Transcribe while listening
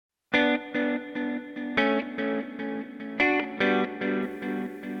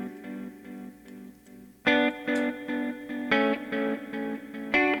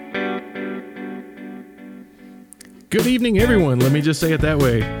Good evening, everyone. Let me just say it that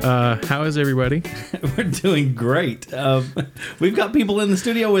way. How is everybody? We're doing great. We've got people in the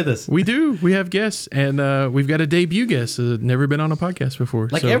studio with us. We do. We have guests, and we've got a debut guest. Never been on a podcast before.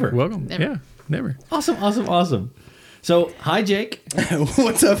 Like ever. Welcome. Never. Yeah, never. Awesome. So, hi, Jake.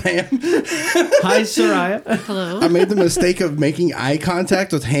 What's up, Ham? Hi, Soraya. Hello. I made the mistake of making eye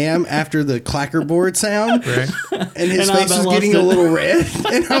contact with Ham after the clackerboard sound, Right. and his And I face was about getting lost a it. little red,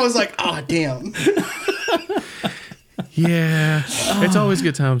 and I was like, "Oh, damn!" Yeah. It's always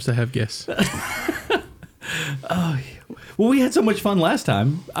good times to have guests. Well, we had so much fun last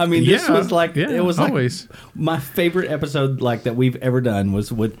time. I mean, this was like it was like always. my favorite episode like that we've ever done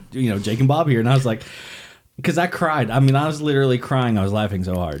was with Jake and Bob here, and I was like, because I cried. I mean, I was literally crying. I was laughing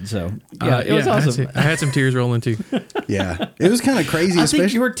so hard. So yeah, it was awesome. I had some tears rolling too. Yeah, it was kind of crazy. I think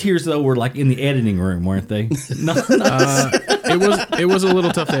Especially, your tears though were like in the editing room, weren't they? No, It was a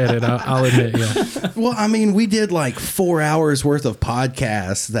little tough to edit. I'll admit. Yeah. well, I mean, we did like 4 hours worth of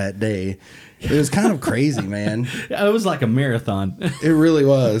podcasts that day. It was kind of crazy, man. it was like a marathon. It really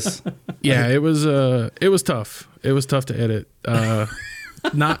was. Yeah. It was tough. It was tough to edit.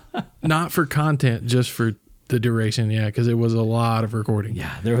 Not for content, just for the duration. Yeah, because it was a lot of recording.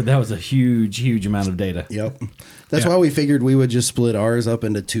 Yeah, that was a huge amount of data. Yep. That's Yeah. why we figured we would just split ours up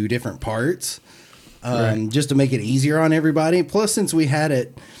into 2 different parts, Right. just to make it easier on everybody. Plus, since we had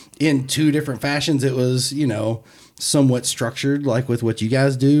it in 2 different fashions, it was, somewhat structured, like with what you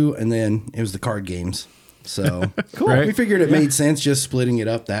guys do, and then it was the card games. So Cool. Right. we figured it made sense just splitting it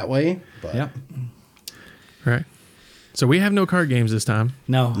up that way. But Yep. Right. So we have no card games this time.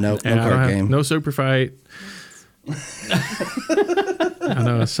 No. nope, And no I don't card have game. no super fight. I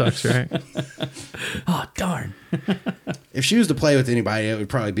know it sucks, right? Oh, darn. If she was to play with anybody, it would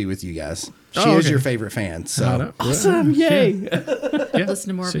probably be with you guys. She Oh, is okay. your favorite fan. I So know. Awesome. Yay. Yeah. Listen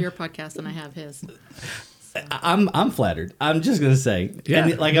to more See? of your podcast than I have his. I'm flattered. I'm just going to say. Yeah,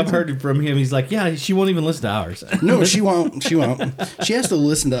 And like I've heard from him, he's like, yeah, she won't even listen to ours. no, she won't. She won't. She has to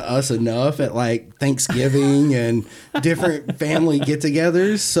listen to us enough at like Thanksgiving and different family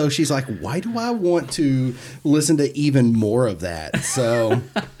get-togethers. So she's like, why do I want to listen to even more of that? So,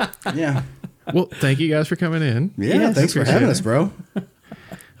 yeah. Well, thank you guys for coming in. Yeah, Yes, thanks for appreciate having it. us, bro.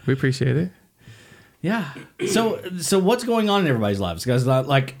 We appreciate it. Yeah. So what's going on in everybody's lives? Because I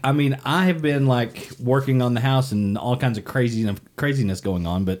have been like working on the house and all kinds of craziness going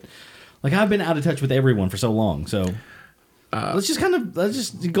on, but like I've been out of touch with everyone for so long. So let's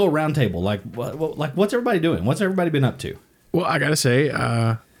just go around table. Like what's everybody doing? What's everybody been up to? Well, I gotta say,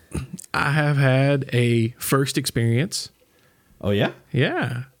 I have had a first experience. Oh yeah.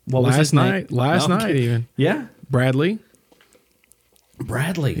 Yeah. What was his name? Last No, night okay. even. Yeah. Bradley.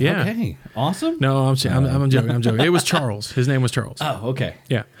 Bradley. Yeah. Okay. Awesome. No, I'm joking. I'm joking. It was Charles. His name was Charles. Oh, okay.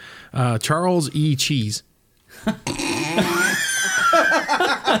 Yeah. Charles E. Cheese.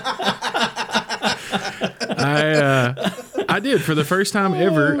 I did for the first time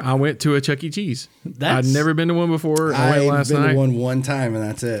ever. I went to a Chuck E. Cheese. That's- I'd never been to one before. I went I've last been night. to one time, and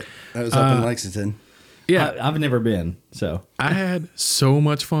that's it. That was up in Lexington. Yeah, I've never been, so I had so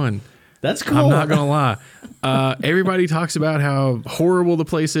much fun. that's cool. I'm not gonna lie. Everybody talks about how horrible the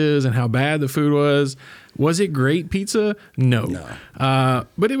place is and how bad the food was. Was it great pizza? No.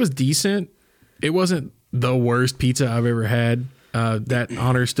 But it was decent. It wasn't the worst pizza I've ever had. That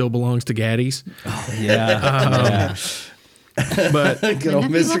honor still belongs to Gaddy's. Yeah. But Good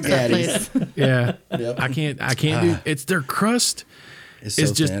old My nephew Mr. loves that Gaddy's. place. yeah, Yep. I can't do. It's their crust. It's so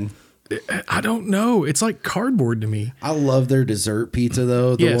It's just. thin. I don't know. It's like cardboard to me. I love their dessert pizza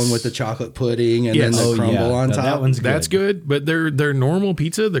though, the Yes. one with the chocolate pudding and Yes. then the Oh, crumble on top. That one's good. That's good, but their normal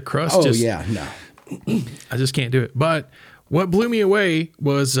pizza, the crust. Oh just, yeah, no. I just can't do it. But what blew me away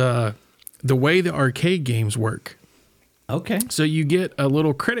was the way the arcade games work. Okay. So you get a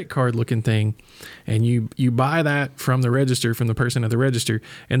little credit card looking thing, and you buy that from the register, from the person at the register,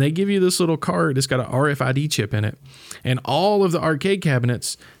 and they give you this little card. It's got an RFID chip in it, and all of the arcade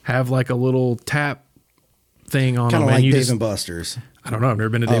cabinets have like a little tap thing on Kind them. of like and you Dave just, and Buster's. I don't know. I've never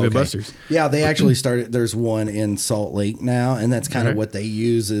been to David okay. Buster's. Yeah, they actually started. There's one in Salt Lake now, and that's kind of Okay. what they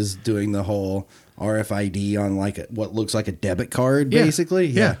use is doing the whole RFID on like what looks like a debit card, Yeah. basically.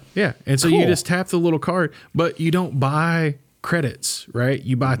 Yeah. And so you Cool. just tap the little card, but you don't buy credits, right?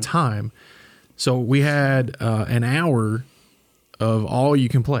 You buy time. So we had an hour of all you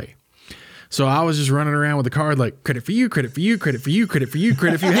can play. So I was just running around with the card like credit for you, credit for you, credit for you, credit for you,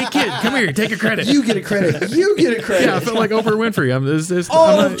 credit for you. Hey kid, come here, take a credit. You get a credit. You get a credit. Yeah, I felt like Oprah Winfrey.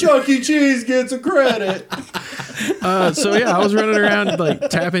 All I'm of not- Chuck E. Cheese gets a credit. so yeah, I was running around like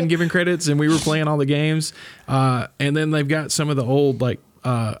tapping, giving credits, and we were playing all the games. And then they've got some of the old like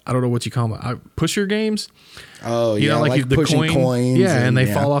I don't know what you call them, pusher games. Oh, You yeah. know, like the pushing coins. Yeah, and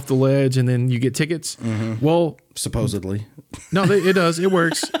they fall off the ledge, and then you get tickets. Well, Supposedly. no, it does. It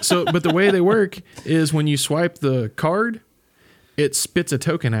works. So, but the way they work is when you swipe the card, it spits a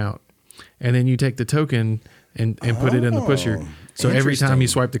token out, and then you take the token and put it in the pusher. So every time you interesting.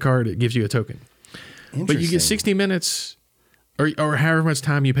 swipe the card, it gives you a token. But you get 60 minutes or however much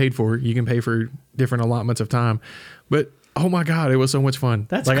time you paid for. You can pay for different allotments of time. But oh my God, it was so much fun.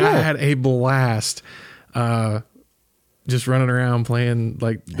 That's like cool. I had a blast just running around playing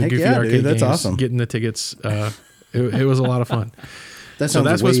like the Heck Goofy yeah, arcade dude, that's games, awesome. getting the tickets. It was a lot of fun. That So sounds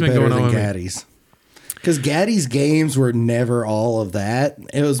that's way what's been better going than on with me. Gaddy's. Because Gaddy's games were never all of that.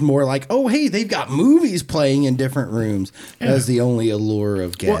 It was more like, oh, hey, they've got movies playing in different rooms. That was the only allure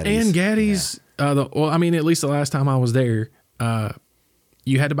of Gaddy's. Well, and Gaddy's, I mean, at least the last time I was there,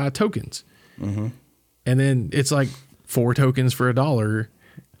 you had to buy tokens. And then it's like 4 tokens for $1.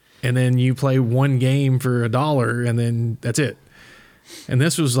 And then you play one game for $1, and then that's it. And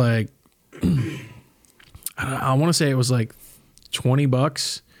this was like, I want to say it was like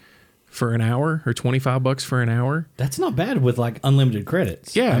 $20 for an hour or $25 for an hour. That's not bad with like unlimited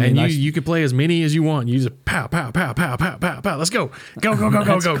credits. Yeah, I mean, and that's- you could play as many as you want. You just pow, pow, pow, pow, pow, pow, pow. Let's go. Go, go, go,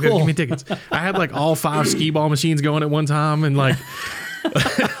 go, go. cool. Give me tickets. I had like all 5 skee ball machines going at one time, and like,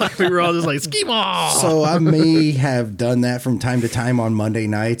 like we were all just like, skee ball. So I may have done that from time to time on Monday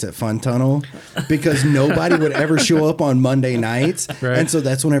nights at Fun Tunnel because nobody would ever show up on Monday nights. Right. And so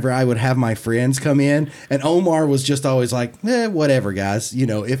that's whenever I would have my friends come in. And Omar was just always like, whatever, guys, you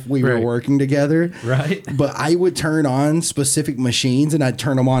know, if we were Right. working together. Right. But I would turn on specific machines and I'd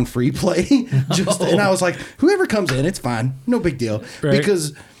turn them on free play. And I was like, whoever comes in, it's fine. No big deal. Right.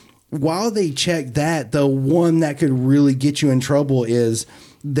 Because while they check that, the one that could really get you in trouble is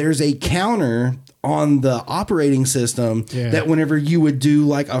there's a counter on the operating system that whenever you would do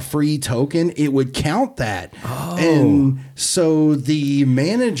like a free token, it would count that. And so the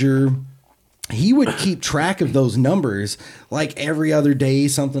manager, he would keep track of those numbers like every other day,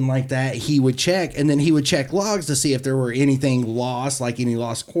 something like that. He would check, and then he would check logs to see if there were anything lost, like any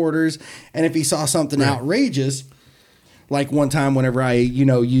lost quarters. And if he saw something outrageous, like one time whenever I,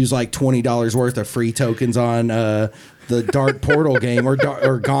 use like $20 worth of free tokens on the Dark Portal game or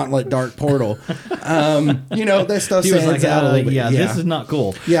Gauntlet Dark Portal, that stuff He was stands like, out a little bit. this is not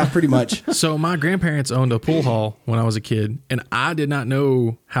cool. Yeah, pretty much. So my grandparents owned a pool hall when I was a kid, and I did not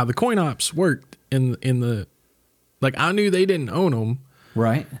know how the coin ops worked in the, like I knew they didn't own them,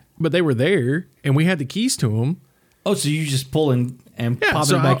 Right. but they were there, and we had the keys to them. Oh, so you just pull in and pop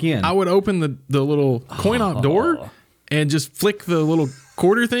so it back in. I would open the little coin op door and just flick the little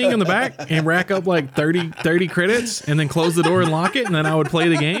quarter thing in the back and rack up like 30 credits and then close the door and lock it, and then I would play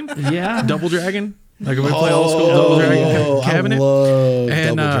the game. Yeah. Double Dragon. Like we play old school Double Dragon cabinet. I love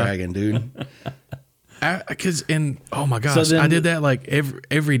And, Double Dragon, dude. Oh my gosh, So then- I did that like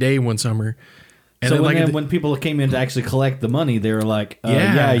every day one summer. And So then, when, like, when people came in to actually collect the money, they were like,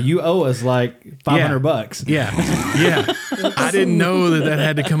 Yeah. yeah, you owe us like $500. yeah, I didn't know that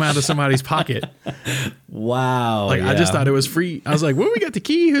had to come out of somebody's pocket. Wow. Like I just thought it was free. I was like, well, we got the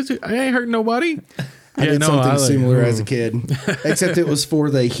key. I ain't hurting nobody. I did something similar as a "Ooh." kid, except it was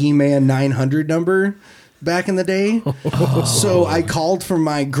for the He-Man 900 number back in the day. So I called from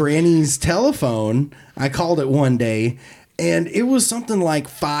my granny's telephone. I called it one day, and it was something like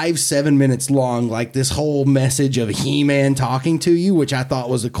 5-7 minutes long, like this whole message of He-Man talking to you, which I thought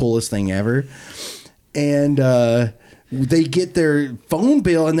was the coolest thing ever. And they get their phone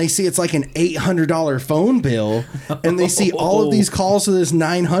bill and they see it's like an $800 phone bill, and they see all of these calls to this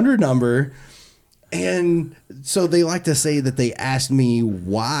 900 number. And so they like to say that they asked me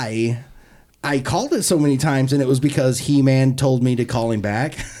why I called it so many times, and it was because He-Man told me to call him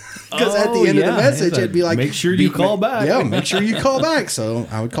back. Because at the end of the message, it'd be like, make sure you call back. Yeah, make sure you call back. So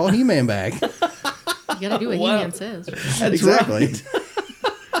I would call He-Man back. You gotta do what He-Man says. That's Exactly. right.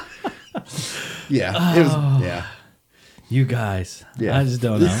 Yeah. It was, yeah. You guys. Yeah. I just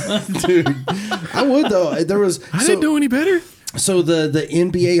don't know. Dude. I would, though. There was. I didn't know any better. So the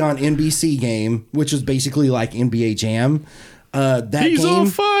NBA on NBC game, which was basically like NBA Jam, that He's game, on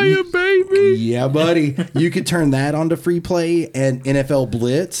fire, baby. yeah, buddy, you could turn that onto free play, and NFL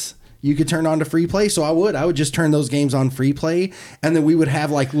Blitz you could turn on to free play. So I would just turn those games on free play, and then we would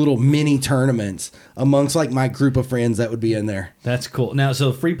have like little mini tournaments amongst like my group of friends that would be in there. That's cool. Now,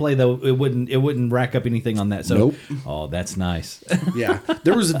 so free play though, it wouldn't rack up anything on that. So, Nope. Oh, that's nice. Yeah,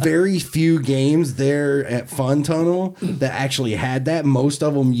 there was very few games there at Fun Tunnel that actually had that. Most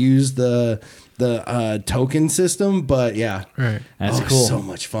of them used the token system, but yeah, Right. That's cool. So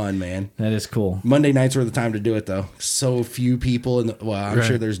much fun, man. That is cool. Monday nights were the time to do it, though. So few people in the. Well, I'm Right.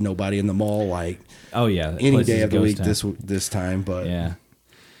 sure there's nobody in the mall like Oh yeah, that any place day is of the ghost week town. this time. But Yeah.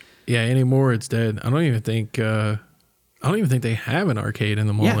 Yeah, anymore it's dead. I don't even think they have an arcade in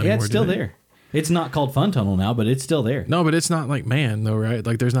the mall Yeah, anymore. yeah, it's do still they? there. It's not called Fun Tunnel now, but it's still there. No, but it's not like man though, right?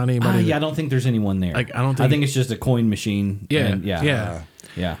 Like there's not anybody. Yeah, I don't think there's anyone there. Like, I don't I think- think it's just a coin machine. Yeah, and yeah. yeah.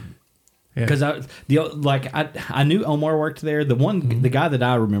 Yeah. Because I knew Omar worked there. The guy that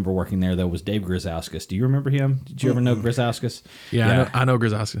I remember working there though was Dave Grizauskas. Do you remember him? Did you ever know Grizauskas? Yeah, I know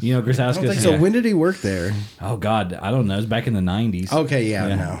Grizauskas. You know Grizauskas? I don't think so. Yeah. When did he work there? Oh God, I don't know. It was back in the 90s. Okay,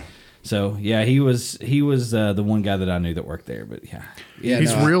 yeah, no. So yeah, he was the one guy that I knew that worked there. But yeah, Yeah,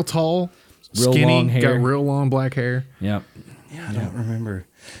 He's no, real tall, Real skinny, long hair. got real long black hair. yeah. I don't remember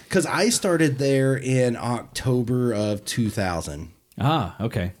because I started there in October of 2000. Ah,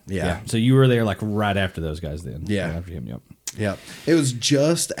 okay. Yeah. So you were there like right after those guys then. Yeah. Right after him. Yep. Yep. It was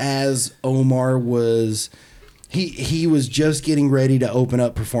just as Omar was he was just getting ready to open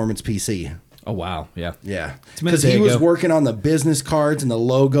up Performance PC. Oh wow. Yeah. Yeah. a minute Because he ago. was working on the business cards and the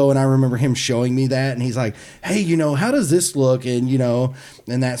logo, and I remember him showing me that, and he's like, "Hey, how does this look?" and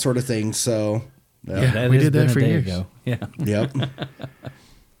and that sort of thing. So Yeah. we has did that been a for day years. ago. Yeah. Yep.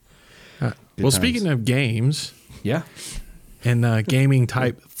 Well, times. speaking of games Yeah. and gaming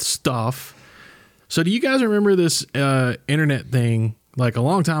type stuff, so do you guys remember this internet thing like a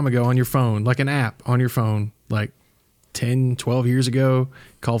long time ago on your phone, like an app on your phone, like 10, 12 years ago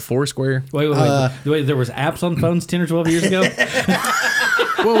called Foursquare? Wait. There was apps on phones 10 or 12 years ago.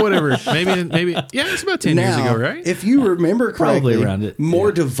 Well, whatever. Maybe. Yeah, it's about 10 years ago, right? If you remember correctly, Probably around it, more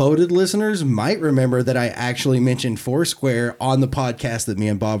yeah. devoted listeners might remember that I actually mentioned Foursquare on the podcast that me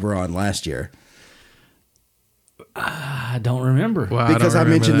and Bob were on last year. I don't remember. Well, Because don't I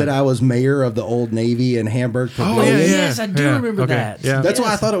mentioned remember that I was mayor of the Old Navy in Hamburg. Oh, yeah, yeah. Yes, I do remember Okay, that. Yeah. That's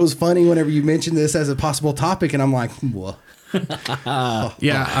why I thought it was funny whenever you mentioned this as a possible topic, and I'm like, well,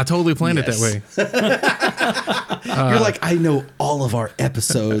 Yeah, I totally planned it that Yes. way. you're like, I know all of our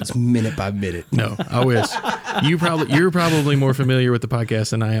episodes minute by minute. No, I wish. You're probably more familiar with the podcast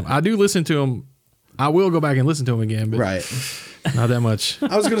than I am. I do listen to them. I will go back and listen to them again, but Right. not that much.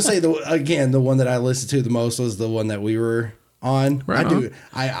 I was going to say, the one that I listened to the most was the one that we were on. Right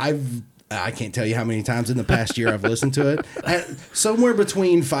I can't tell you how many times in the past year I've listened to it. Somewhere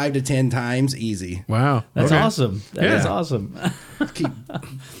between 5 to 10 times, easy. Wow, That's okay. awesome. That is Yeah. awesome. Keep,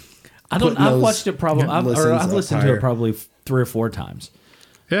 I don't. Putting I've those watched it probably. I've listens up listened to higher. it probably 3 or 4 times.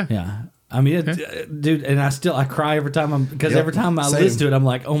 Yeah. Yeah. I mean, dude, and I cry every time because Yep, every time I same. listen to it, I'm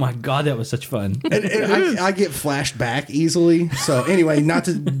like, oh my God, that was such fun. and I get flashed back easily. So anyway, not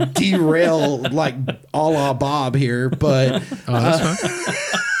to derail like a la Bob here, but That's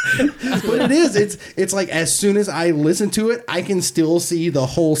fine. but it is. It's like as soon as I listen to it, I can still see the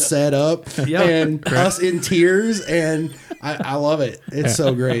whole setup Yeah. and us in tears, and I love it. It's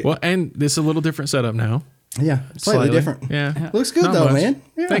so great. Well, and this is a little different setup now. Yeah, slightly different. Yeah. Looks good Not though, much. man.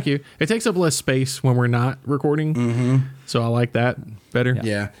 Yeah. Thank you. It takes up less space when we're not recording. So I like that better.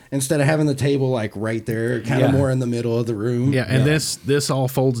 Yeah, instead of having the table like right there, kind of Yeah. more in the middle of the room. Yeah, and this all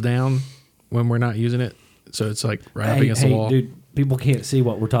folds down when we're not using it. So it's like right up against the wall. dude, people can't see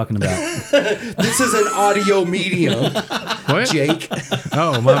what we're talking about. This is an audio medium, What? Jake.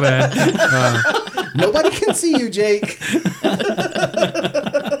 Oh, my bad. Nobody can see you, Jake.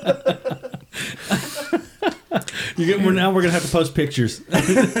 Now we're gonna have to post pictures,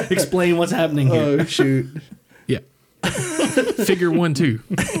 explain what's happening here. Oh shoot. Yeah. Figure 1, 2.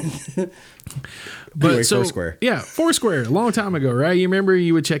 But Anyway, so, Foursquare. Yeah, Foursquare, a long time ago, right? You remember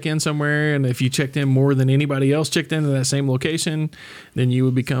you would check in somewhere, and if you checked in more than anybody else checked into that same location, then you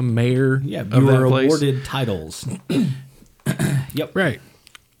would become mayor Yeah, of you that were place. awarded titles. Yep. Right.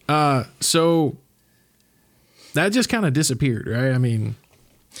 So that just kind of disappeared, right? I mean,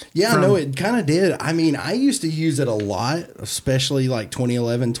 Yeah, From- no, it kind of did. I mean, I used to use it a lot, especially like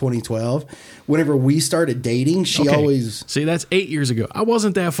 2011, 2012. Whenever we started dating, she okay. always See, that's 8 years ago. I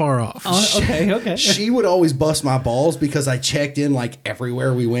wasn't that far off. Okay. she would always bust my balls because I checked in like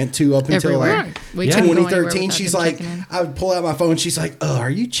everywhere we went to up until Everywhere. like Right. We couldn't go anywhere 2013. without She's them like, checking in. I would pull out my phone. She's like, "Oh, are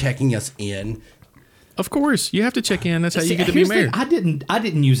you checking us in?" Of course, you have to check in. That's how See, you get to be here's the married. thing, I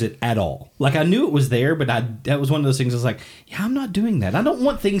didn't use it at all. Like I knew it was there, but that was one of those things. I was like, yeah, I'm not doing that. I don't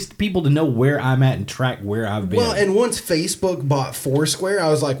want people to know where I'm at and track where I've been. Well, and once Facebook bought Foursquare, I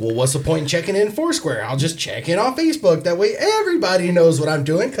was like, well, what's the point in checking in Foursquare? I'll just check in on Facebook. That way everybody knows what I'm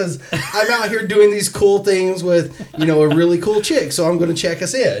doing because I'm out here doing these cool things with, a really cool chick. So I'm going to check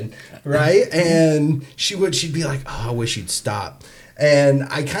us in, right? And she'd be like, oh, I wish you'd stop. And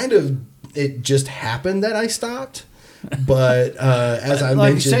it just happened that I stopped. But as I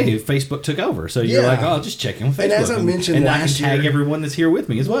like mentioned, you say, Facebook took over. So you're Yeah. like, oh, I'll just check in with Facebook. And as I mentioned and last I can tag year- everyone that's here with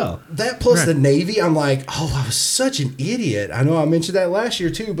me as well. that plus Right. the Navy, I'm like, oh, I was such an idiot. I know I mentioned that last year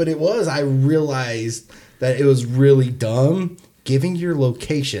too, but I realized that it was really dumb giving your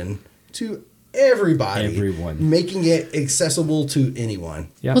location to everybody. Everyone. Making it accessible to anyone.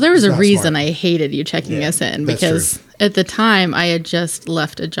 Yeah. Well, there was It's a not reason smart. I hated you checking Yeah, us in that's because true. at the time I had just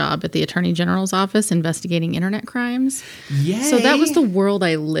left a job at the Attorney General's office investigating internet crimes. Yay. So that was the world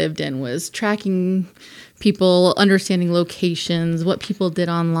I lived in, was tracking people, understanding locations, what people did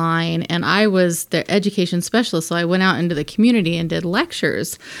online. And I was their education specialist. So I went out into the community and did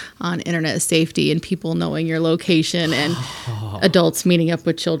lectures on internet safety and people knowing your location and adults meeting up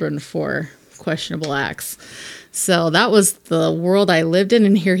with children for questionable acts. So that was the world I lived in.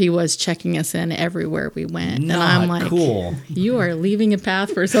 And here he was checking us in everywhere we went. Not and I'm like, cool. you are leaving a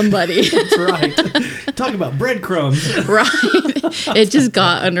path for somebody. That's right. Talk about breadcrumbs. Right. It just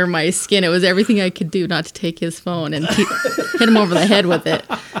got under my skin. It was everything I could do not to take his phone and hit him over the head with it.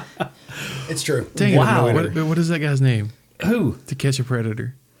 It's true. Dang it, Wow. What is that guy's name? Who? To Catch a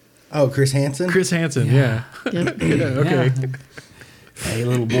Predator. Oh, Chris Hansen? Chris Hansen. Yeah. Yep. Yeah, okay. Yeah. Hey,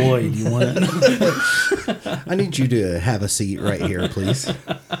 little boy, do you want it? I need you to have a seat right here, please.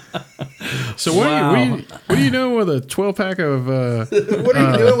 So what, Wow. what are you doing with a 12-pack of What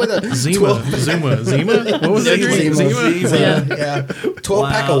are you doing with a Zima? What was that drink? Zima. Yeah. Yeah.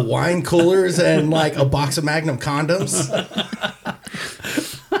 12-pack Wow. of wine coolers and like a box of Magnum condoms.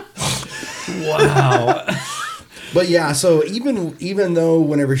 Wow. But yeah, so even though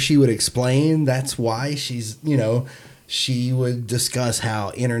whenever she would explain, that's why she would discuss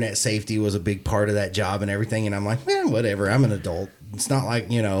how internet safety was a big part of that job and everything. And I'm like, man, whatever. I'm an adult. It's not like,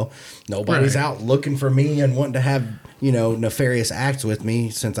 nobody's Right. out looking for me and wanting to have, nefarious acts with me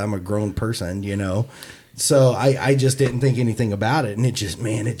since I'm a grown person, So I just didn't think anything about it. And it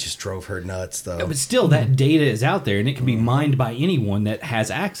just drove her nuts though. But still, that data is out there, and it can be mined by anyone that has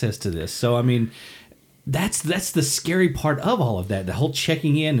access to this. So, I mean, that's the scary part of all of that, the whole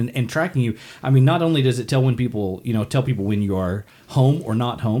checking in and tracking you. I mean, not only does it tell tell people when you are home or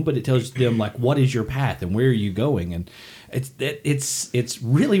not home, but it tells them like what is your path and where are you going, and it's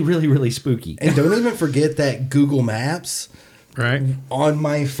really, really, really spooky. And don't even forget that Google Maps Right. on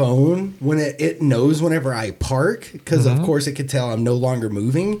my phone, when it knows whenever I park, because of course it could tell I'm no longer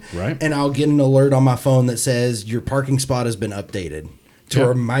moving. Right. And I'll get an alert on my phone that says your parking spot has been updated to Yeah.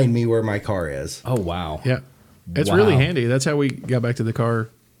 remind me where my car is. Oh wow. Yeah. It's Wow. really handy. That's how we got back to the car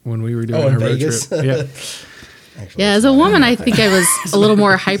when we were doing Oh, in our road Vegas? trip. Yeah. Actually, Yeah, as a woman, I think I was a little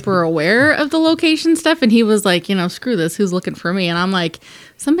more hyper aware of the location stuff. And he was like, screw this, who's looking for me? And I'm like,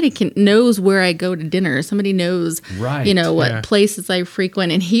 somebody knows where I go to dinner. Somebody knows, Right. what Yeah. places I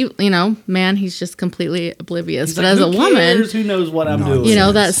frequent. And he, he's just completely oblivious. He's but like, as a "Who woman, cares? Who knows what I'm Nonsense.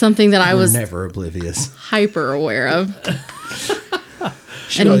 doing?" that's something that I We're was never oblivious. hyper aware of.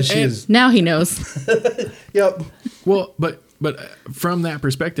 She And- knows she is. Now he knows. Yep. Well, but from that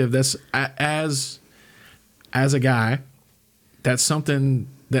perspective, that's as a guy, that's something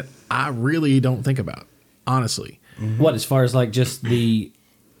that I really don't think about, honestly. What, as far as like just the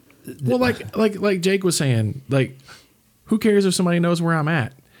Well, like Jake was saying, like, who cares if somebody knows where I'm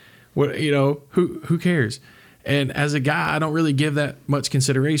at? What who cares? And as a guy, I don't really give that much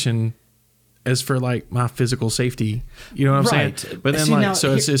consideration as for like my physical safety. You know what I'm Right. saying? But then See, now,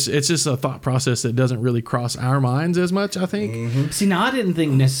 it's just a thought process that doesn't really cross our minds as much, I think. See, now I didn't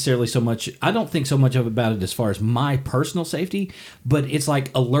think necessarily so much. I don't think so much about it as far as my personal safety, but it's like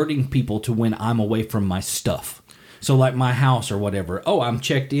alerting people to when I'm away from my stuff. So, like my house or whatever. Oh, I'm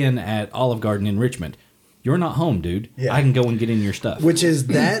checked in at Olive Garden in Richmond. You're not home, dude. Yeah. I can go and get in your stuff. Which is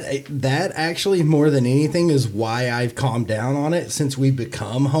that actually more than anything is why I've calmed down on it since we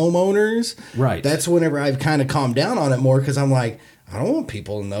become homeowners. Right. That's whenever I've kind of calmed down on it more because I'm like, I don't want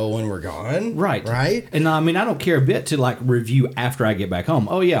people to know when we're gone. Right. Right. And I mean, I don't care a bit to like review after I get back home.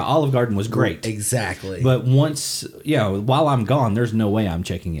 Oh, yeah, Olive Garden was great. Exactly. But once, while I'm gone, there's no way I'm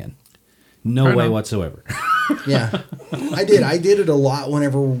checking in. No Right way on. whatsoever. yeah, I did it a lot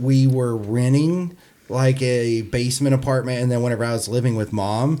whenever we were renting like a basement apartment, and then whenever I was living with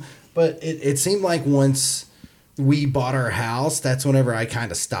mom, But it seemed like once we bought our house, that's whenever I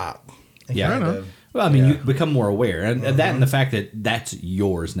kind of stopped. Yeah. Kind Right on. of- Well, I mean, yeah. you become more aware, and that, and the fact that that's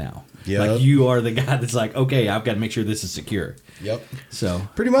yours now. Yep. Like you are the guy that's like, okay, I've got to make sure this is secure. Yep. So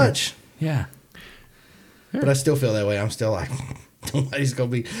Pretty much. yeah, But I still feel that way. I'm still like, nobody's going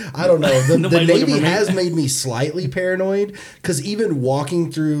to be. I don't know. The Nobody looking Navy for me. has made me slightly paranoid because even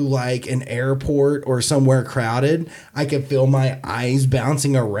walking through like an airport or somewhere crowded, I can feel my eyes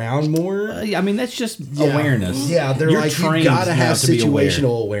bouncing around more. I mean that's just Yeah. awareness. Yeah, they're You're like, you trained gotta now have to be aware.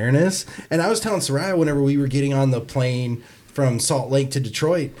 situational awareness. And I was telling Soraya whenever we were getting on the plane from Salt Lake to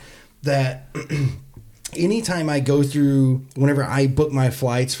Detroit that anytime I go through, whenever I book my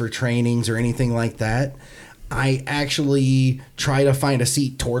flights for trainings or anything like that, I actually try to find a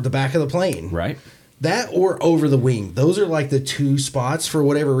seat toward the back of the plane. Right. That or over the wing. Those are like the two spots for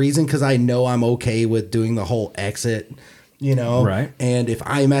whatever reason because I know I'm okay with doing the whole exit, you know? Right. And if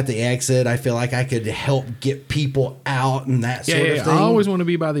I'm at the exit, I feel like I could help get people out and that Yeah, sort yeah, of thing. I always want to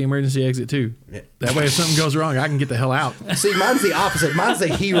be by the emergency exit too. That way, if something goes wrong, I can get the hell out. See, mine's the opposite. Mine's the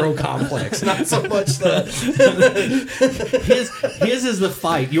hero complex, not so much the, His is the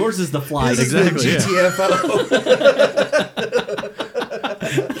fight. Yours is the flight. this is the Exactly, GTFO.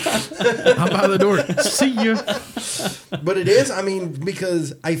 I'm by the door. See you. But it is, I mean,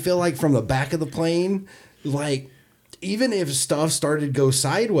 because I feel like from the back of the plane, like, even if stuff started to go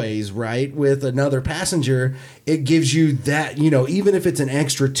sideways, right, with another passenger, it gives you that, you know, even if it's an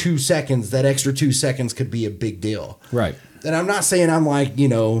extra 2 seconds, that extra 2 seconds could be a big deal. Right. And I'm not saying I'm like, you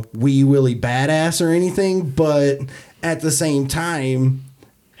know, wee willy badass or anything, but at the same time,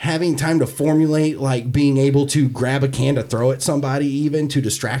 having time to formulate, like being able to grab a can to throw at somebody even to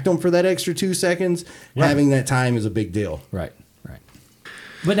distract them for that extra 2 seconds, Right. having that time is a big deal. Right. Right.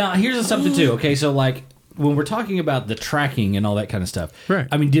 But now here's something too. Okay, so like when we're talking about the tracking and all that kind of stuff, Right.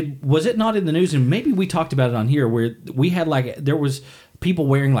 I mean, was it not in the news? And maybe we talked about it on here where we had like there was people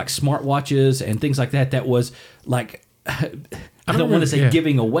wearing like smartwatches and things like that. That was like. I don't want to say yeah.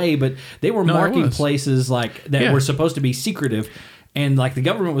 giving away, but they were No, it marking was. places like that Yeah. were supposed to be secretive. And like the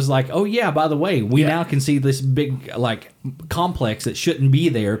government was like, oh yeah, by the way, we now can see this big like complex that shouldn't be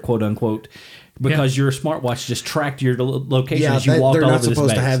there, quote unquote, because your smartwatch just tracked your location Yeah, as you walked they're all not over this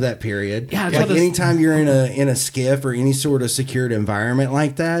supposed to base. have that period. Yeah, that's like what this- anytime you're in a skiff or any sort of secured environment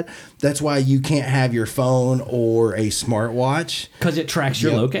like that, that's why you can't have your phone or a smartwatch. Because it tracks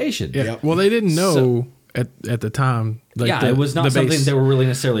your Yep. location. Yeah. Yep. Well, they didn't know at the time. Like Yeah, the- it was not the something base. they were really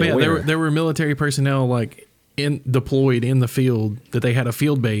necessarily But yeah, aware of. there were military personnel like deployed in the field that they had a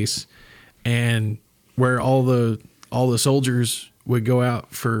field base, and where all the soldiers would go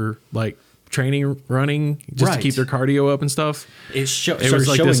out for like training running just Right. to keep their cardio up and stuff. It It was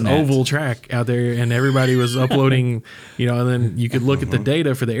like this oval track out there, and everybody was uploading, you know, and then you could look at the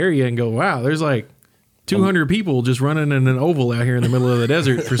data for the area and go, wow, there's like 200 people just running in an oval out here in the middle of the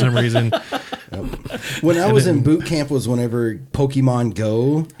desert for some reason. When I was in boot camp was whenever Pokemon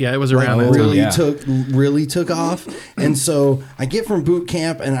Go Yeah, it was around that time. really took off. And so I get from boot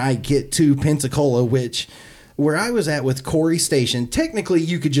camp and I get to Pensacola, which where I was at with Corey Station, technically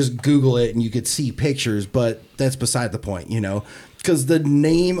you could just Google it and you could see pictures, but that's beside the point, you know, because the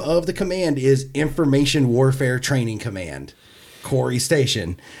name of the command is Information Warfare Training Command. Corey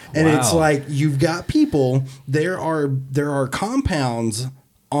Station. And it's Wow. like you've got people, there are compounds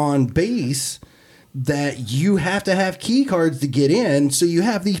on base that you have to have key cards to get in. So you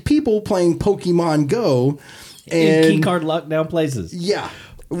have these people playing Pokemon Go in and key card lockdown places. yeah.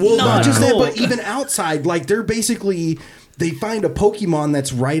 Well, not just that, but even outside, like they're basically they find a Pokemon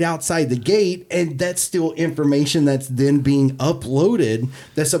that's right outside the gate, and that's still information that's then being uploaded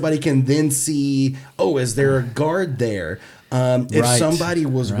that somebody can then see. Oh, is there a guard there? If Right. somebody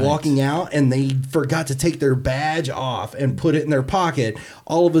was Right. walking out and they forgot to take their badge off and put it in their pocket,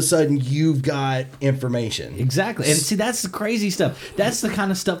 all of a sudden you've got information. Exactly. And see, that's the crazy stuff. That's the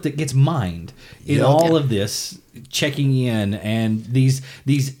kind of stuff that gets mined in Yep. all of this checking in and these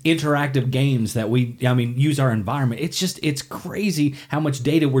interactive games that we use our environment. It's crazy how much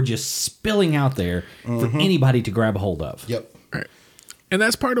data we're just spilling out there for anybody to grab a hold of. Yep. Right. And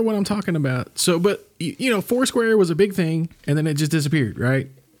that's part of what I'm talking about. So, but you know, Foursquare was a big thing, and then it just disappeared, right?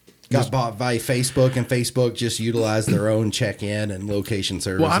 Got bought by Facebook, and Facebook just utilized their own check-in and location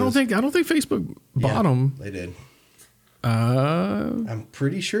services. Well, I don't think Facebook bought them. They did. I'm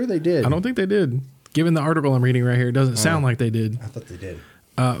pretty sure they did. I don't think they did. Given the article I'm reading right here, it doesn't sound like they did. I thought they did.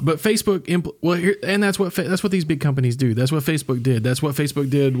 But Facebook, and that's what these big companies do. That's what Facebook did. That's what Facebook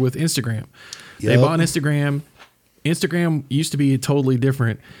did with Instagram. They Yep. bought Instagram. Instagram used to be totally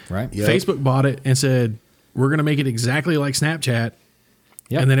different. Right. Yep. Facebook bought it and said, we're going to make it exactly like Snapchat.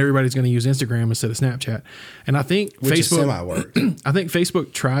 Yep. and then everybody's going to use Instagram instead of Snapchat. And I think Which is Facebook semi-worked. I think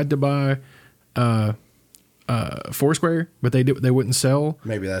Facebook tried to buy Foursquare, but they wouldn't sell.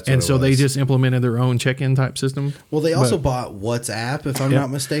 Maybe that's and what it so they was. just implemented their own check-in type system. Well, they also But- bought WhatsApp, if I'm Yeah.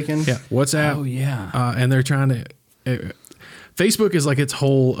 not mistaken. yeah, WhatsApp. Oh, yeah. And they're trying to. Facebook is like its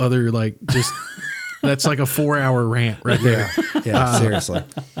whole other like just. That's like a 4-hour rant right there. Yeah, seriously.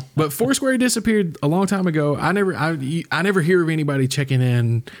 But Foursquare disappeared a long time ago. I never hear of anybody checking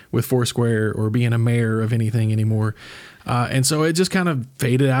in with Foursquare or being a mayor of anything anymore. And so it just kind of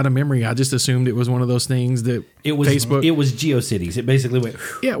faded out of memory. I just assumed it was one of those things that It was Facebook. It was GeoCities. It basically went.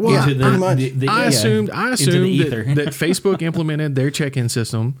 Yeah, well, into pretty much. I assumed into the ether. that Facebook implemented their check-in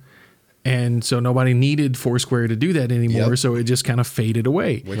system, and so nobody needed Foursquare to do that anymore. Yep. So it just kind of faded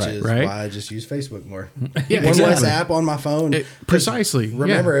away. Which is right? why I just use Facebook more. Yeah, One less exactly. app on my phone. Precisely.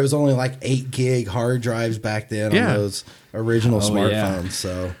 Remember, yeah. it was only like 8 gig hard drives back then Yeah. on those original smartphones.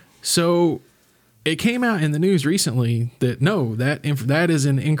 yeah. So it came out in the news recently that no, that is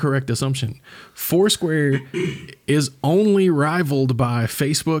an incorrect assumption. Foursquare is only rivaled by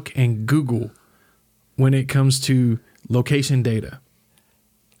Facebook and Google when it comes to location data.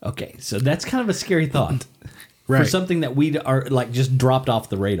 Okay, so that's kind of a scary thought for Right. something that we are like just dropped off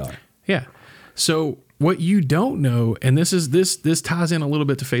the radar. Yeah. So what you don't know, and this ties in a little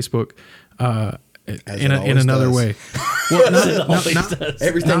bit to Facebook it in always another does. way. Well, Always not, does.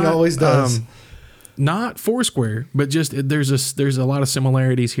 Everything Not, always does. not Foursquare, but just there's a lot of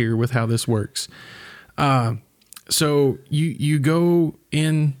similarities here with how this works. So you go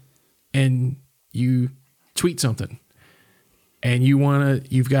in and you tweet something, and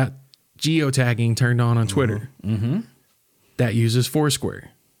you've got geotagging turned on Twitter. Mm-hmm. That uses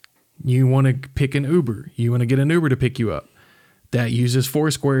Foursquare. You want to pick an Uber. You want to get an Uber to pick you up. That uses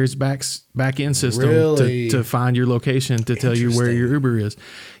Foursquare's back end system Really? to find your location to tell you where Interesting. your Uber is.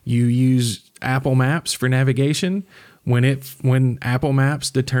 You use Apple Maps for navigation. When Apple Maps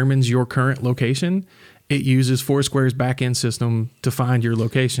determines your current location, it uses Foursquare's back end system to find your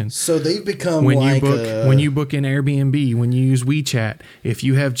location. So they've become When like you book in Airbnb, when you use WeChat, if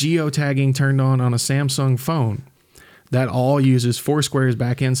you have geotagging turned on a Samsung phone, that all uses Foursquare's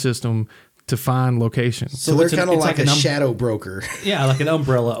back end system to find locations. So they're it's kind of it's like like a an shadow broker. Yeah, like an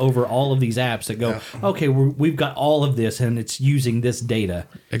umbrella over all of these apps that go, okay, we've got all of this and it's using this data.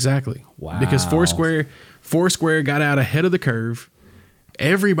 Exactly. Wow. Because Foursquare got out ahead of the curve.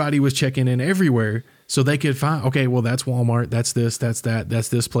 Everybody was checking in everywhere, so they could find, okay, well, that's Walmart, that's this, that's that, that's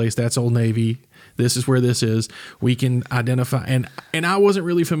this place, that's Old Navy, this is where this is. We can identify, and I wasn't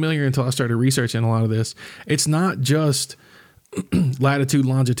really familiar until I started researching a lot of this. It's not just latitude,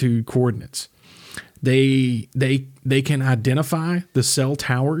 longitude coordinates. They can identify the cell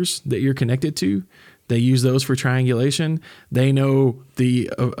towers that you're connected to. They use those for triangulation. They know the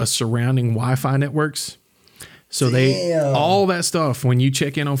surrounding Wi-Fi networks. So Damn. all that stuff, when you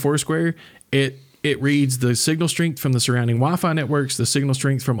check in on Foursquare, it reads the signal strength from the surrounding Wi-Fi networks, the signal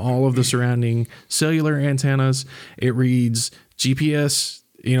strength from all of the surrounding cellular antennas. It reads GPS.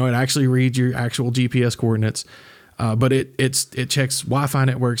 It actually reads your actual GPS coordinates. But it checks Wi-Fi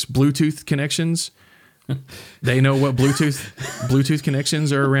networks, Bluetooth connections. They know what Bluetooth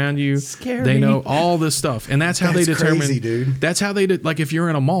connections are around you. Scary. They know all this stuff, and that's how That's they determine. crazy, dude. That's how they did. Like if you're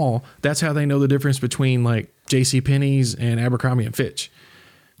in a mall, that's how they know the difference between like J.C. Penney's and Abercrombie and Fitch,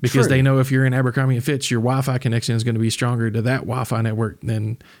 because True. they know if you're in Abercrombie and Fitch, your Wi-Fi connection is going to be stronger to that Wi-Fi network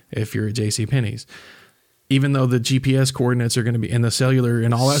than if you're at J.C. Penney's. Even though the GPS coordinates are going to be and the cellular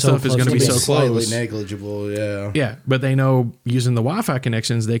and all that So stuff is going to be close so to slightly close. negligible. Yeah. Yeah, but they know using the Wi-Fi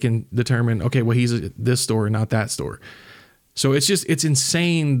connections, they can determine, okay, well, he's at this store, not that store. So it's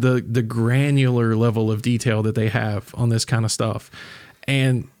insane the granular level of detail that they have on this kind of stuff.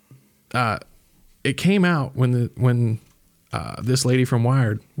 And it came out when this lady from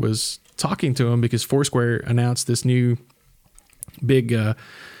Wired was talking to him because Foursquare announced this new big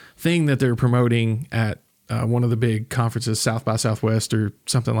thing that they're promoting at one of the big conferences, South by Southwest or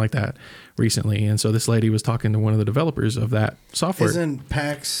something like that recently. And so this lady was talking to one of the developers of that software. Isn't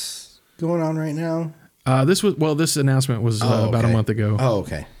PAX going on right now? This announcement was about a okay. month ago. Oh,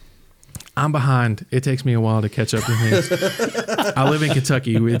 okay. I'm behind. It takes me a while to catch up to things. I live in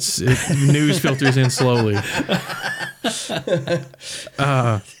Kentucky. News filters in slowly.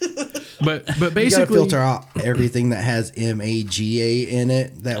 But You gotta basically, filter out everything that has MAGA in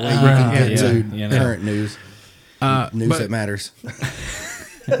it. That way you Right, can get yeah, to you know. current news. News but- that matters.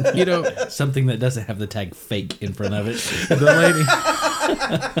 Something that doesn't have the tag fake in front of it.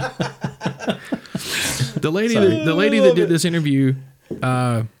 the lady that did this interview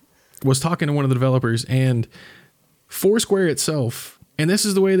was talking to one of the developers, and Foursquare itself And this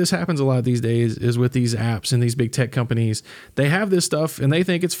is the way this happens a lot these days is with these apps and these big tech companies. They have this stuff and they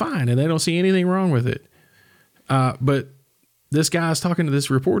think it's fine and they don't see anything wrong with it. But this guy's talking to this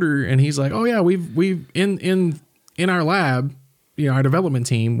reporter and he's like, "Oh yeah, we've in our lab, you know, our development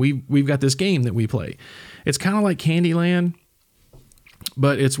team, we've got this game that we play. It's kind of like Candyland,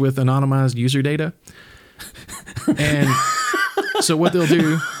 but it's with anonymized user data." And so what they'll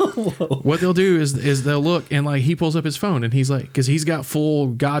do is they'll look and like he pulls up his phone and he's like, because he's got full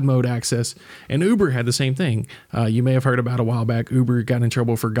God mode access. And Uber had the same thing. You may have heard about a while back. Uber got in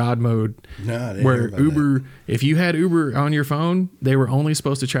trouble for God mode. No, I didn't where hear about Uber, that. if you had Uber on your phone, they were only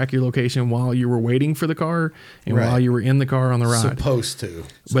supposed to track your location while you were waiting for the car and Right. while you were in the car on the ride. Supposed to.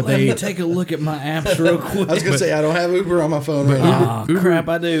 But Let me they take a look at my apps real quick. I was gonna say I don't have Uber on my phone right now. Oh, crap,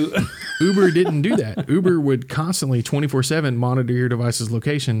 I do. Uber didn't do that. Uber would constantly 24/7 monitor your device's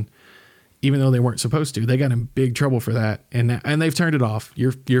location, even though they weren't supposed to. They got in big trouble for that, and they've turned it off.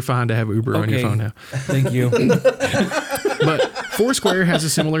 You're fine to have Uber on your phone now. Thank you. But Foursquare has a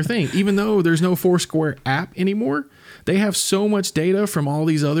similar thing. Even though there's no Foursquare app anymore, they have so much data from all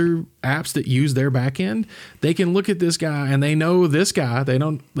these other apps that use their backend. They can look at this guy and they know this guy. They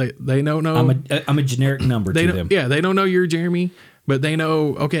don't know. I'm a generic number They to don't, them. yeah, they don't know you're Jeremy, but they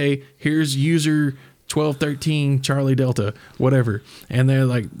know, okay, here's user 1213 Charlie Delta, whatever. And they're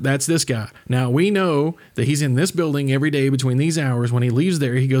like, that's this guy. Now we know that he's in this building every day between these hours. When he leaves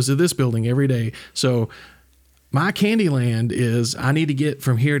there, he goes to this building every day. So my Candyland is I need to get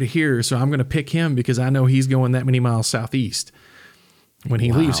from here to here. So I'm going to pick him because I know he's going that many miles southeast when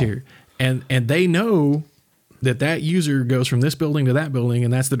he leaves here. And they know that user goes from this building to that building,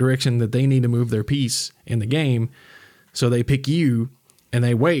 and that's the direction that they need to move their piece in the game. So they pick you and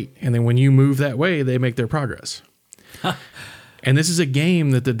they wait. And then when you move that way, they make their progress. And this is a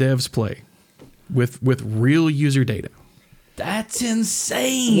game that the devs play with real user data. That's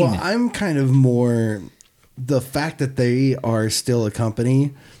insane. Well, I'm kind of more the fact that they are still a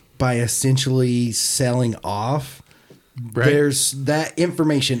company by essentially selling off. Right. There's that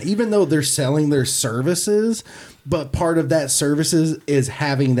information, even though they're selling their services, but part of that services is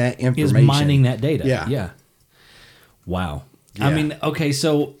having that is information. mining that data. Yeah. Yeah. Wow. Yeah. I mean, okay,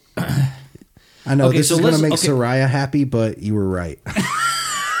 so I know Okay, this so is going to let's- make okay. Soraya happy, but you were right.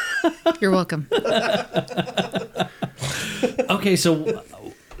 You're welcome. okay, so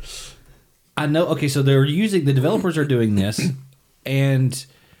I know. Okay, so they're using the developers are doing this, and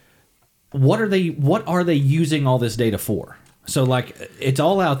what are they using all this data for? So like it's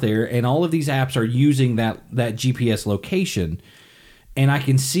all out there, and all of these apps are using that GPS location. And I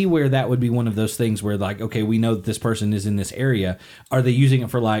can see where that would be one of those things where, like, okay, we know that this person is in this area. Are they using it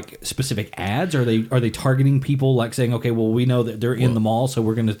for like specific ads? Are they targeting people, like saying, okay, well, we know that they're in the mall, so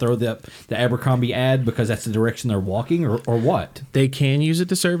we're going to throw the Abercrombie ad because that's the direction they're walking, or what? They can use it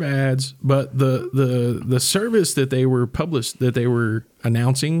to serve ads, but the service that they were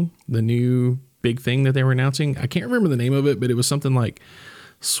announcing, the new big thing that they were announcing, I can't remember the name of it, but it was something like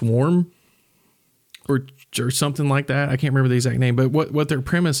Swarm or something like that. I can't remember the exact name, but what their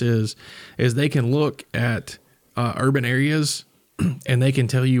premise is they can look at urban areas and they can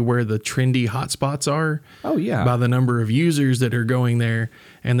tell you where the trendy hotspots are. Oh, yeah. By the number of users that are going there,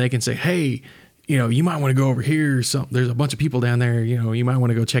 and they can say, hey, you know, you might want to go over here. There's a bunch of people down there. You know, you might want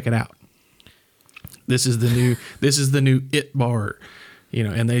to go check it out. This is the new It bar, you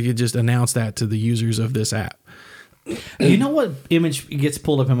know, and they could just announce that to the users of this app. You know what image gets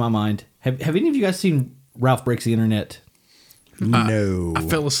pulled up in my mind? Have any of you guys seen Ralph Breaks the Internet? No. I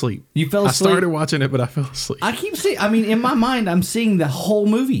fell asleep. You fell asleep? I started watching it, but I fell asleep. I keep seeing. I mean, in my mind, I'm seeing the whole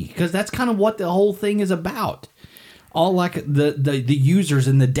movie because that's kind of what the whole thing is about. All like the users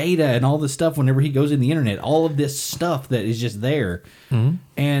and the data and all the stuff. Whenever he goes in the internet, all of this stuff that is just there,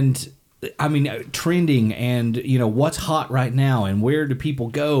 and I mean, trending and you know what's hot right now and where do people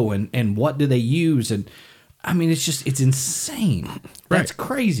go and what do they use and I mean, it's insane. That's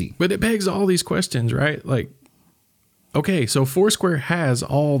crazy. But it begs all these questions, right? Like, okay, so Foursquare has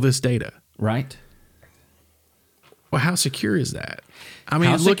all this data. Right? Well, how secure is that? I mean,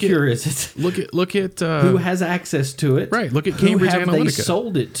 How secure is it? Look at Who has access to it? Right, look at Cambridge Who have they Analytica.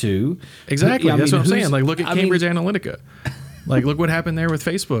 sold it to? exactly. I That's mean, what I'm saying. who's- Like, look at I mean, Cambridge Analytica. Like, look what happened there with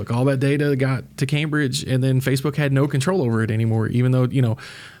Facebook. All that data got to Cambridge, and then Facebook had no control over it anymore. Even though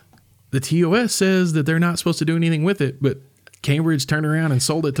the TOS says that they're not supposed to do anything with it, but Cambridge turned around and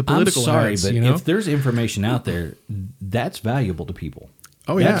sold it to political I'm sorry, ads, but you know? if there's information out there, that's valuable to people.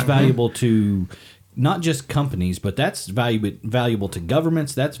 Oh, yeah. That's valuable to not just companies, but that's valuable to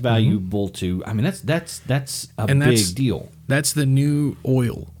governments. That's valuable to. I mean, that's a And big that's- deal. That's the new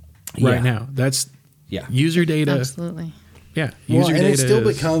oil right Yeah. now. That's Yeah. user data. Absolutely. Yeah, Well, user and data it still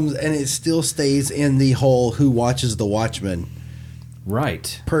is- becomes, and it still stays in the whole who watches the Watchmen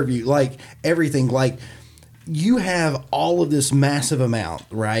Right. purview. Like everything, like you have all of this massive amount,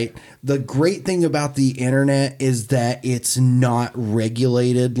 right? The great thing about the internet is that it's not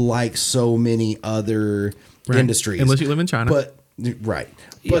regulated like so many other Right. industries. Unless you live in China. But right.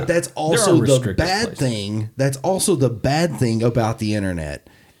 Yeah. But that's There also are the restrictive bad places. thing. That's also the bad thing about the internet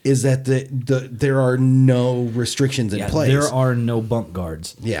is that there are no restrictions in Yeah, place. there are no bump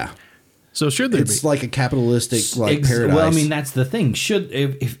guards. Yeah. So should there It's be? like a capitalistic like paradise. Well, I mean, that's the thing. Should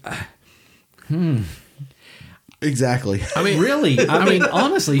if exactly. I mean, really, I mean,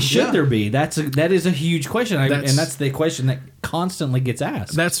 honestly, should Yeah. there be? That is a huge question, and that's the question that constantly gets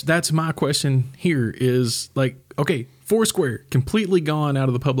asked. that's my question here is like, okay, Foursquare completely gone out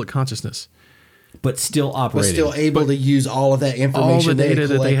of the public consciousness. but still But operating. still able to use all of that information All the data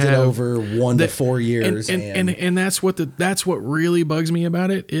that they collected have over 1 to that- 4 years. and that's what really bugs me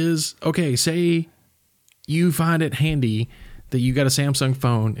about it is, okay, say you find it handy that you got a Samsung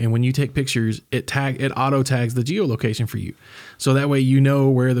phone, and when you take pictures, it auto tags the geolocation for you, so that way you know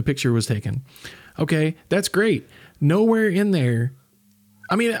where the picture was taken. Okay, that's great. Nowhere in there.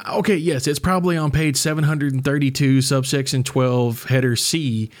 I mean, okay, yes, it's probably on page 732, subsection 12, header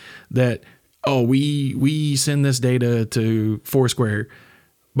C, that we send this data to Foursquare,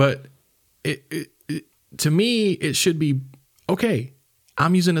 but it to me it should be okay.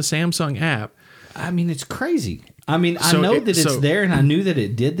 I'm using a Samsung app. I mean, it's crazy. I mean, I So know it- that it's so- there, and I knew that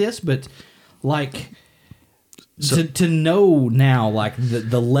it did this, but like to know now, like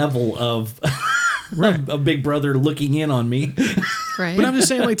the level of a Big Brother looking in on me. Right. But I'm just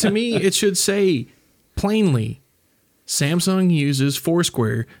saying, like, to me, it should say plainly, Samsung uses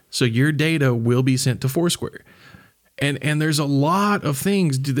Foursquare, so your data will be sent to Foursquare. And there's a lot of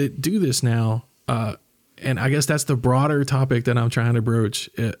things that do this now. And I guess that's the broader topic that I'm trying to broach.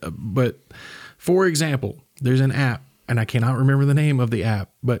 But for example, there's an app, and I cannot remember the name of the app,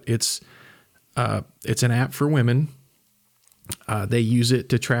 but it's an app for women. They use it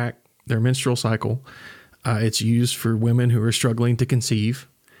to track their menstrual cycle. It's used for women who are struggling to conceive.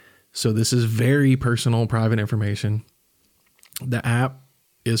 So this is very personal, private information. The app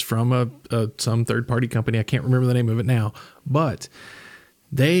is from some third-party company. I can't remember the name of it now, but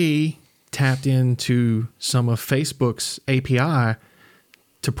they tapped into some of Facebook's API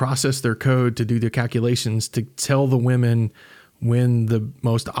to process their code, to do their calculations, to tell the women when the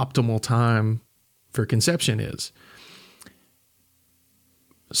most optimal time for conception is.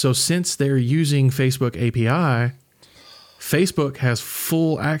 So since they're using Facebook API, Facebook has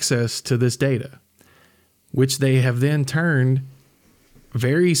full access to this data, which they have then turned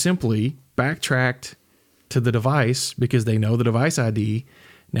very simply backtracked to the device because they know the device ID.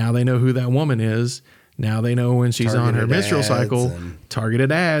 Now they know who that woman is. Now they know when she's on her Targeted menstrual ads cycle, and-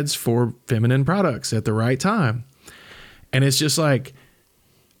 targeted ads for feminine products at the right time. And it's just like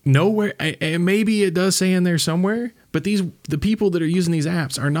nowhere, and maybe it does say in there somewhere, but the people that are using these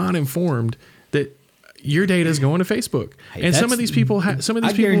apps are not informed that your data is going to Facebook. Hey, And some that's- of these people, I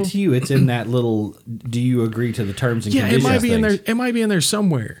people, guarantee you, it's in that little. Do you agree to the terms and yeah, it conditions? might be in there. things. It might be in there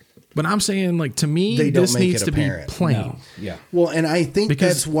somewhere. But I'm saying, like, to me, They don't this make needs it to be apparent. plain. No. Yeah. Well, and I think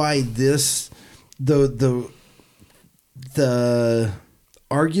Because- that's why the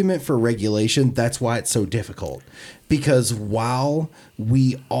argument for regulation, that's why it's so difficult. Because while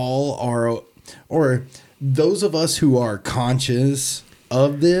we all are, or those of us who are conscious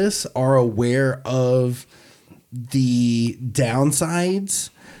of this are aware of the downsides,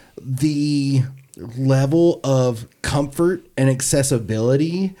 the level of comfort and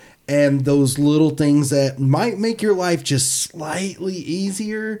accessibility and those little things that might make your life just slightly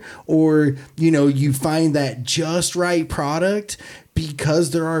easier, or you find that just right product,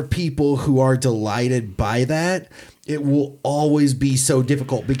 because there are people who are delighted by that. It will always be so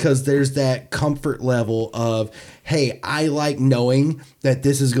difficult because there's that comfort level of, hey, I like knowing that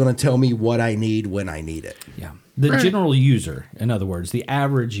this is going to tell me what I need when I need it. Yeah. The general user, in other words, the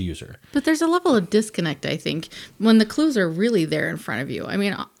average user. But there's a level of disconnect, I think, when the clues are really there in front of you. I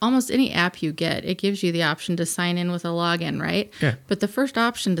mean, almost any app you get, it gives you the option to sign in with a login, right? Yeah. But the first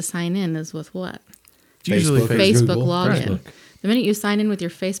option to sign in is with what? It's usually Facebook. Facebook. Facebook Google. login. Facebook. The minute you sign in with your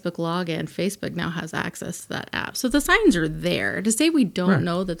Facebook login, Facebook now has access to that app. So the signs are there. To say we don't Right.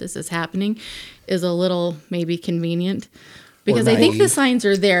 know that this is happening is a little maybe convenient, because I think the naive. signs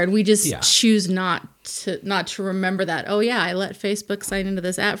are there and we just Yeah. choose not not to remember that. Oh yeah, I let Facebook sign into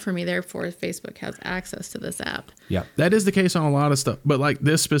this app for me. Therefore, Facebook has access to this app. Yeah. That is the case on a lot of stuff. But like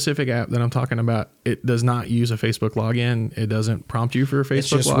this specific app that I'm talking about, it does not use a Facebook login. It doesn't prompt you for a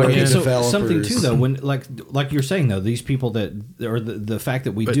Facebook just where login. the So developers- something too though, when like you're saying though, these people that or the fact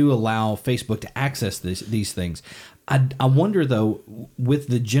that we do allow Facebook to access these things, I wonder though, with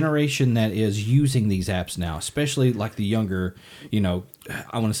the generation that is using these apps now, especially like the younger,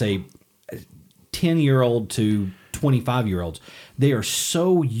 I want to say 10-year-old to 25-year-olds, they are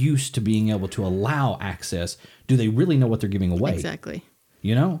so used to being able to allow access. Do they really know what they're giving away? Exactly.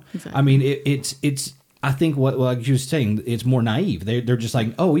 I mean, it's. I think what like you were saying, it's more naive. They're just like,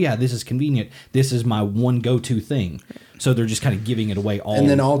 oh yeah, this is convenient. This is my one go-to thing. So they're just kind of giving it away all. And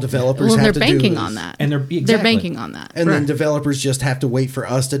then all developers Well, have they're to do banking is- on that. And they're They're banking on that. And then developers just have to wait for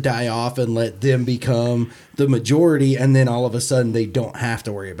us to die off and let them become the majority, and then all of a sudden they don't have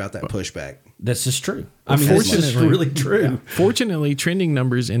to worry about that pushback. That's just true. I mean, that's just Fortunately- really true. Fortunately, trending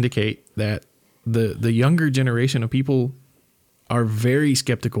numbers indicate that the younger generation of people are very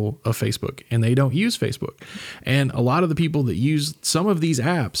skeptical of Facebook, and they don't use Facebook. And a lot of the people that use some of these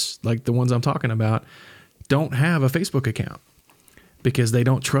apps, like the ones I'm talking about, don't have a Facebook account because they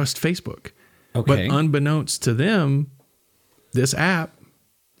don't trust Facebook. Okay. But unbeknownst to them, this app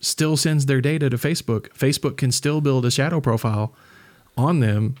still sends their data to Facebook. Facebook can still build a shadow profile on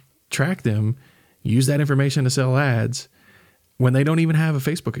them, track them, use that information to sell ads when they don't even have a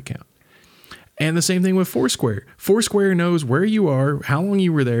Facebook account. And the same thing with Foursquare. Foursquare knows where you are, how long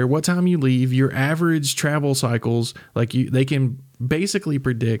you were there, what time you leave, your average travel cycles. They can basically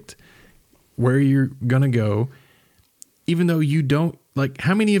predict where you're going to go, even though you don't. Like,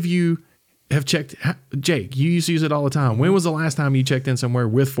 how many of you have checked? Jake, you used to use it all the time. When was the last time you checked in somewhere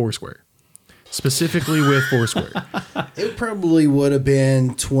with Foursquare? Specifically with Foursquare. It probably would have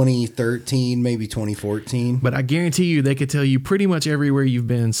been 2013, maybe 2014. But I guarantee you they could tell you pretty much everywhere you've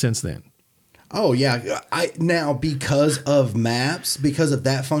been since then. Oh yeah, now because of maps, because of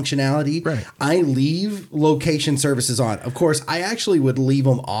that functionality, Right. I leave location services on. Of course, I actually would leave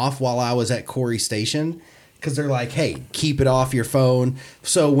them off while I was at Corey Station because they're like, hey, keep it off your phone.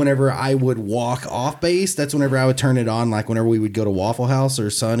 So whenever I would walk off base, that's whenever I would turn it on. Like whenever we would go to Waffle House or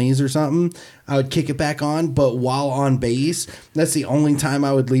Sonny's or something, I would kick it back on. But while on base, that's the only time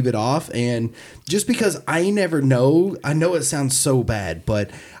I would leave it off. And just because I never know, I know it sounds so bad,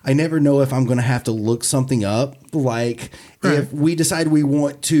 but I never know if I'm going to have to look something up. Like if we decide we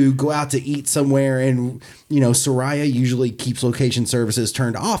want to go out to eat somewhere, and Soraya usually keeps location services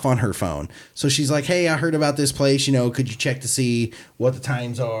turned off on her phone. So she's like, hey, I heard about this place, could you check to see what the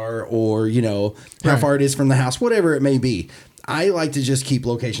times are, or how far it is from the house, whatever it may be. I like to just keep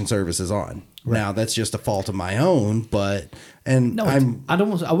location services on. Now that's just a fault of my own, but No,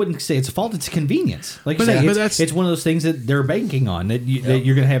 I wouldn't say it's a fault. It's a convenience. Like you But say, that's- it's one of those things that they're banking on that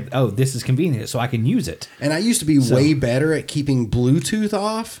you're going to have. Oh, this is convenient, so I can use it. And I used to be way better at keeping Bluetooth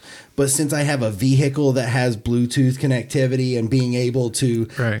off, but since I have a vehicle that has Bluetooth connectivity and being able to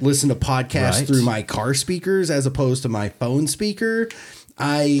Right. listen to podcasts Right. through my car speakers as opposed to my phone speaker,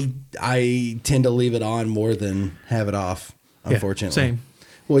 I tend to leave it on more than have it off, unfortunately. same.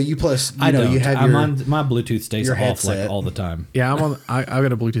 Well, you plus, I don't. you have I'm your... on, my Bluetooth stays your off headset. like all the time. Yeah, I've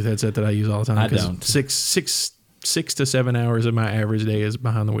got a Bluetooth headset that I use all the time. I 'cause don't. 6 to 7 hours of my average day is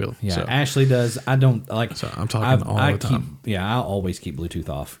behind the wheel. Yeah, So, Ashley does. I don't like. So I'm talking all the time. I'll always keep Bluetooth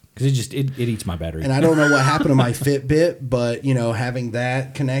off because it eats my battery. And I don't know what happened to my Fitbit, but, having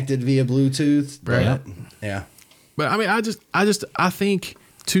that connected via Bluetooth. Right. But, yeah. but I mean, I think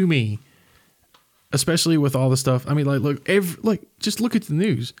to me, especially with all the stuff. I mean, just look at the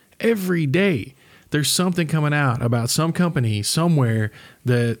news every day. There's something coming out about some company somewhere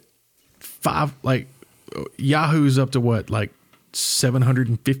that Yahoo's up to what, like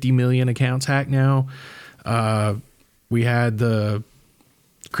 750 million accounts hacked now. We had the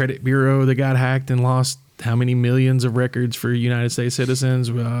credit bureau that got hacked and lost how many millions of records for United States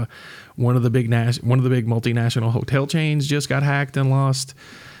citizens. One of the big multinational hotel chains just got hacked and lost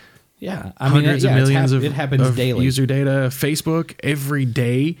yeah, I mean, hundreds of millions it happens of daily. user data. Facebook, every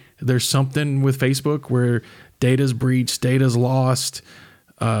day there's something with Facebook where data's breached, data's lost.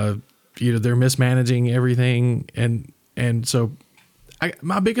 They're mismanaging everything, and so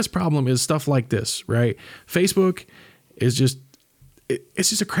my biggest problem is stuff like this. Right, Facebook is it's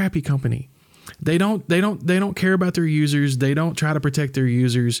just a crappy company. They don't care about their users. They don't try to protect their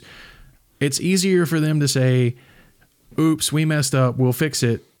users. It's easier for them to say, "Oops, we messed up. We'll fix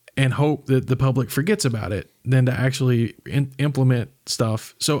it." and hope that the public forgets about it than to actually implement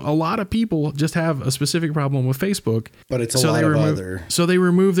stuff. So a lot of people just have a specific problem with Facebook, But it's a lot of other. So they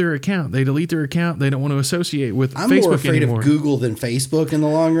remove their account. They delete their account. They don't want to associate with I'm Facebook more afraid anymore. of Google than Facebook in the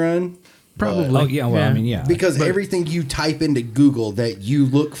long run. Probably. Oh yeah, well, I mean, yeah. Because everything you type into Google that you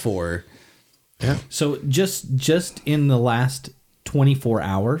look for. Yeah. So just in the last 24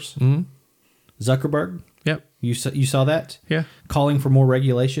 hours, Zuckerberg, Yep. you saw that? Yeah. Calling for more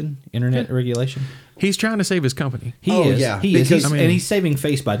regulation, internet regulation. He's trying to save his company. He Oh, is. yeah, He is. because- He's, and he's saving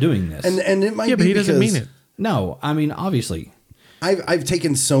face by doing this. And it might Yeah, be but he doesn't because mean it. no, I mean, obviously. I've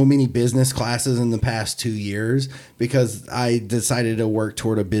taken so many business classes in the past 2 years because I decided to work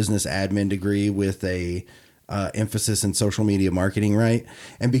toward a business admin degree with a emphasis in social media marketing, right?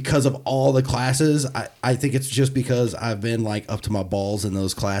 And because of all the classes, I think it's just because I've been like up to my balls in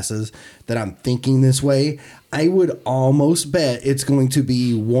those classes that I'm thinking this way. I would almost bet it's going to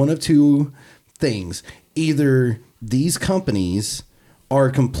be one of two things. Either these companies are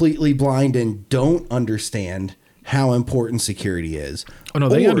completely blind and don't understand how important security is. Oh, no,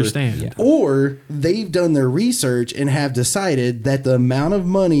 they understand. Yeah. Or they've done their research and have decided that the amount of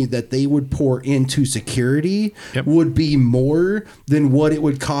money that they would pour into security would be more than what it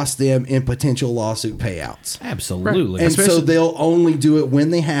would cost them in potential lawsuit payouts. Absolutely. And so they'll only do it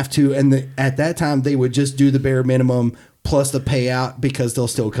when they have to. And at that time, they would just do the bare minimum plus the payout because they'll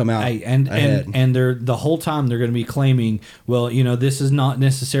still come out ahead. And they're the whole time they're going to be claiming, well, you know, this is not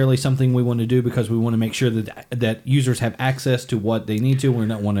necessarily something we want to do because we want to make sure that users have access to what they need to. We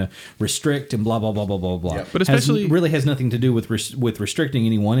don't want to restrict and blah blah blah blah blah blah. Yep. But especially really has nothing to do with restricting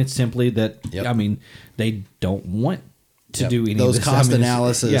anyone. It's simply that Yep. I mean they don't want to do any those of this. cost I mean,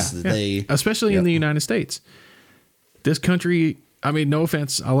 analysis. yeah. They especially in the United States. This country, I mean, no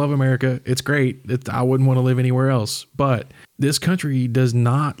offense, I love America. It's great. I wouldn't want to live anywhere else. But this country does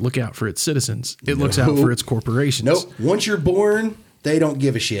not look out for its citizens. It looks out for its corporations. Nope. Once you're born, they don't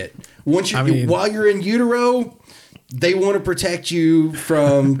give a shit. Once while you're in utero, they want to protect you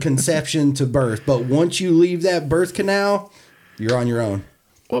from conception to birth. But once you leave that birth canal, you're on your own.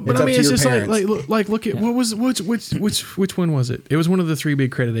 Well, but It's I up mean, to it's your just parents. like look at what was which one was it? It was one of the three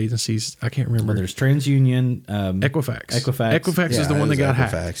big credit agencies. I can't remember. Well, there's TransUnion, Equifax. Equifax. Equifax is the one that got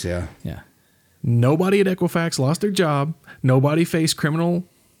hacked. Equifax, yeah. Yeah. Nobody at Equifax lost their job. Nobody faced criminal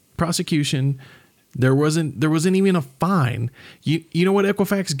prosecution. There wasn't even a fine. You know what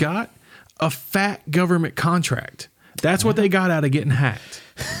Equifax got? A fat government contract. That's what they got out of getting hacked.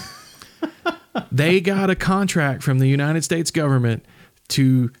 They got a contract from the United States government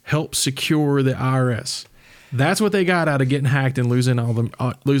to help secure the IRS. That's what they got out of getting hacked and losing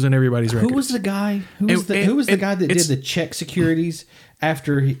losing everybody's records. Who was the guy? Who was the guy that did the check securities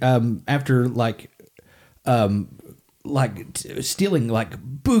after stealing like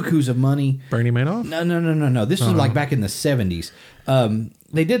bukus of money? Bernie Madoff? No. This was like back in the 70s.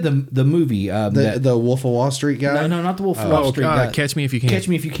 They did the movie. The Wolf of Wall Street guy? No, not the Wolf of Wall Street guy. Catch Me If You Can. Catch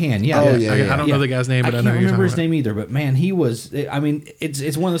Me If You Can. Yeah. Oh, yeah, I don't know the guy's name, but I know can't who you're remember his talking name either. But man, he was. I mean,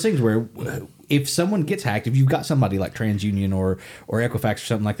 it's one of those things where if someone gets hacked, if you've got somebody like TransUnion or Equifax or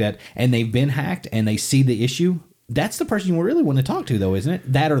something like that, and they've been hacked and they see the issue, that's the person you really want to talk to, though, isn't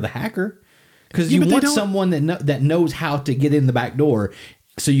it? That or the hacker, because you want someone that knows how to get in the back door,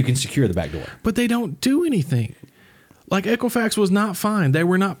 so you can secure the back door. But they don't do anything. Like Equifax was not fined. They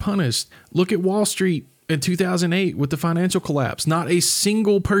were not punished. Look at Wall Street in 2008 with the financial collapse. Not a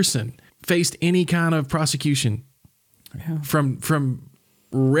single person faced any kind of prosecution from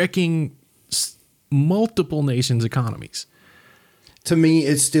wrecking multiple nations' economies. To me,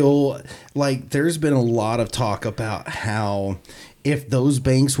 it's still like there's been a lot of talk about how if those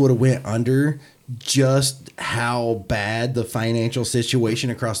banks would have went under, just how bad the financial situation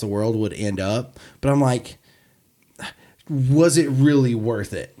across the world would end up. But I'm like, was it really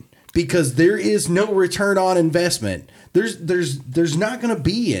worth it? Because there is no return on investment. There's not going to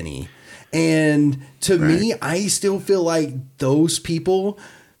be any. And to me, I still feel like those people,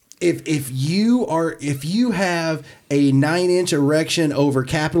 if you have a 9-inch erection over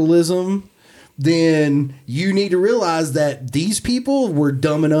capitalism, then you need to realize that these people were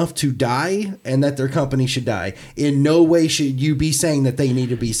dumb enough to die and that their company should die. In no way should you be saying that they need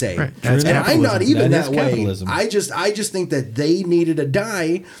to be saved. Right. That's And I'm not even that way. Capitalism. I just think that they needed to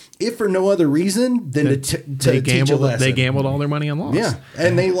die, if for no other reason than to teach a lesson. They gambled all their money and lost. Yeah,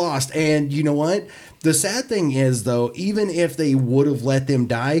 and they lost. And you know what? The sad thing is, though, even if they would have let them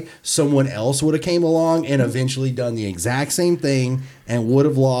die, someone else would have came along and eventually done the exact same thing and would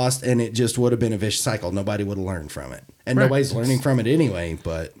have lost, and it just would have been a vicious cycle. Nobody would have learned from it. And nobody's learning from it anyway,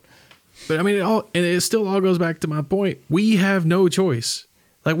 But I mean, it still all goes back to my point. We have no choice.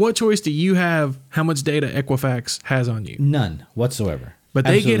 Like, what choice do you have how much data Equifax has on you? None whatsoever. But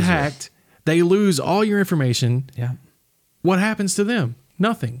they Absolutely get zero. hacked. They lose all your information. Yeah. What happens to them?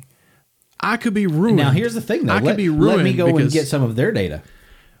 Nothing. I could be ruined. Now here's the thing, though. I could be ruined. Let me go and because- get some of their data,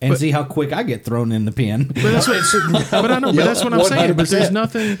 and see how quick I get thrown in the pen. But that's what, but I know. But that's what I'm saying. But there's 100%.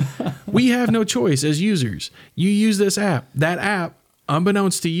 nothing. We have no choice as users. You use this app. That app,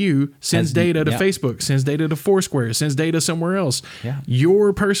 unbeknownst to you, sends Has- data to yeah. Facebook, sends data to Foursquare, sends data somewhere else. Yeah.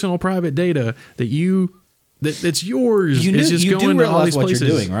 Your personal private data that's yours is just you do going to all realize these what places.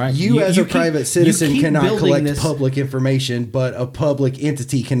 you're doing, right? You, as a keep- private you citizen keep cannot building collect this- public information, but a public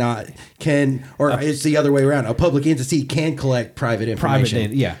entity or it's the other way around. A public entity can collect private private information.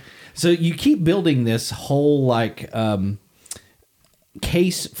 data. Yeah. So you keep building this whole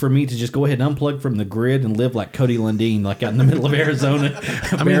case for me to just go ahead and unplug from the grid and live like Cody Lundeen, like out in the middle of Arizona.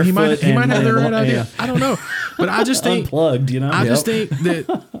 I mean, he might have the right idea. Yeah. I don't know, but I just think Unplugged, you know. I just think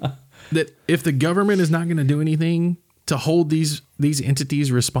that if the government is not going to do anything to hold these entities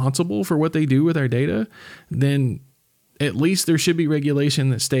responsible for what they do with our data, then at least there should be regulation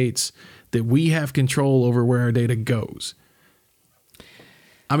that states that we have control over where our data goes.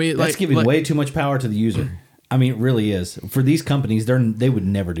 I mean, That's giving way too much power to the user. I mean, it really is. For these companies, they would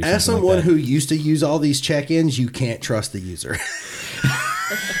never do something As someone like that. who used to use all these check-ins, you can't trust the user.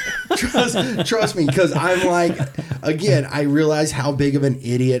 Trust me, because I'm like, again, I realize how big of an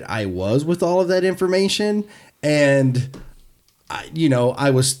idiot I was with all of that information, and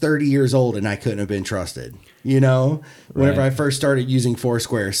I was 30 years old and I couldn't have been trusted. Whenever Right. I first started using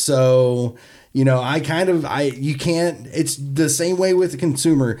Foursquare, so. You can't, it's the same way with the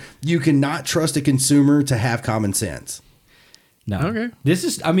consumer. You cannot trust a consumer to have common sense. No. Okay. This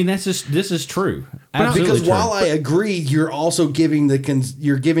is true. But Absolutely Because true. while I agree, you're also giving the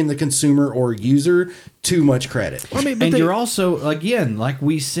consumer or user too much credit. I mean, but And they- you're also, again, like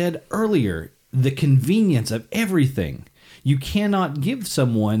we said earlier, the convenience of everything. You cannot give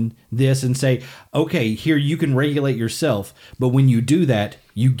someone this and say, okay, here you can regulate yourself. But when you do that,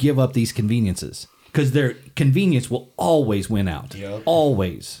 you give up these conveniences because their convenience will always win out. Yep.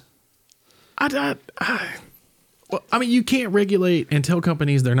 Always. Well, I mean, you can't regulate and tell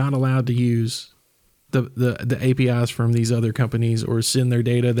companies they're not allowed to use the APIs from these other companies or send their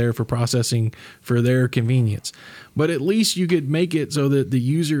data there for processing for their convenience. But at least you could make it so that the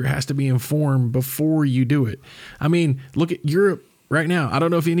user has to be informed before you do it. I mean, look at Europe right now. I don't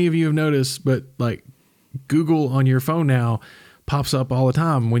know if any of you have noticed, but like Google on your phone now pops up all the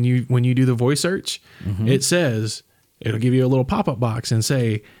time when you do the voice search. It says, it'll give you a little pop-up box and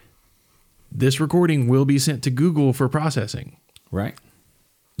say, this recording will be sent to Google for processing. Right.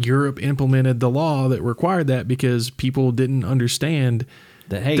 Europe implemented the law that required that because people didn't understand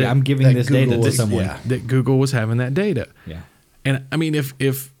That, hey, That- I'm giving that this Google data to was- someone. yeah. that Google was having that data. Yeah. And I mean, if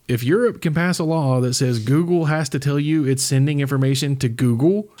Europe can pass a law that says Google has to tell you it's sending information to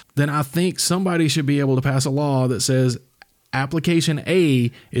Google, then I think somebody should be able to pass a law that says application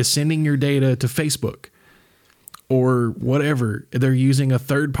A is sending your data to Facebook or whatever. They're using a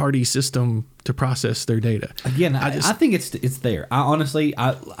third-party system to process their data. Again, I think it's there. I honestly,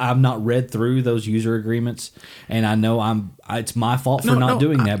 I've not read through those user agreements, and I know it's my fault for No, not no,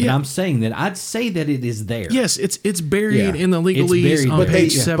 doing that. But yeah. I'm saying that I'd say that it is there. Yes, it's buried Yeah. in the It's legalese buried, on but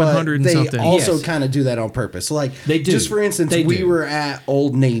page they- 700 and they something. also Yes. kind of do that on purpose. Like They do. Just for instance, They we do. were at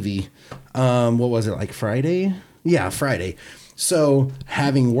Old Navy. What was it, like Friday? Yeah, Friday. So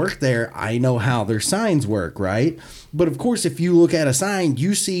having worked there, I know how their signs work, right? But of course, if you look at a sign,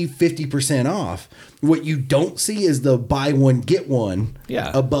 you see 50% off. What you don't see is the buy one, get one Yeah.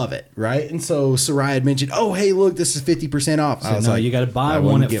 above it, right? And so Sarai had mentioned, oh, hey, look, this is 50% off. I was no, like, you got to buy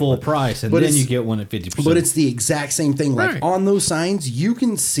one, one at get full one. price, and But then it's- you get one at 50%. But it's the exact same thing. Like Right. on those signs, you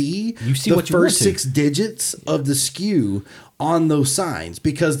can see see the what you want first to. 6 digits of the SKU on those signs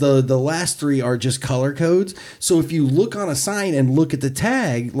because the last 3 are just color codes. So if you look on a sign and look at the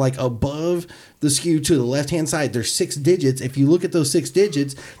tag, like above the SKU to the left-hand side, there's 6 digits. If you look at those 6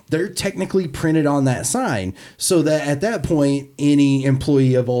 digits, they're technically printed on that sign. So that at that point, any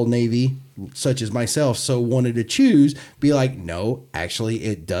employee of Old Navy, such as myself, so wanted to choose, be like, no, actually,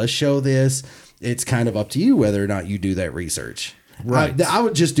 it does show this. It's kind of up to you whether or not you do that research. Right. I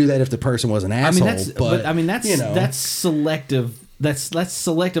would just do that if the person was an I asshole. mean, that's selective. That's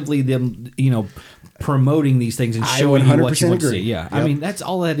selectively them, promoting these things and I showing you what 100% you want to agree. see. Yeah, I Yep. mean, that's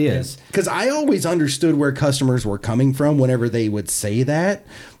all that is. Because I always understood where customers were coming from whenever they would say that.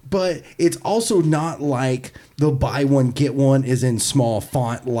 But it's also not like the buy one, get one is in small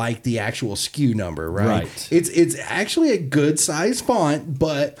font like the actual SKU number, right? Right. It's actually a good size font,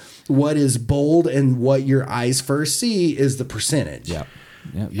 but what is bold and what your eyes first see is the percentage. Yeah.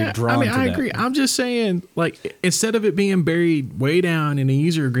 Yeah, you're Yeah, drawn I mean, to I that. agree. I'm just saying, like, instead of it being buried way down in a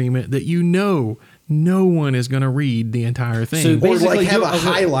user agreement that no one is going to read the entire thing. So Or basically like have do- a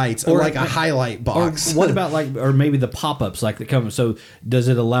highlights or like a highlight Or box. what about like, or maybe the pop-ups like that come? So does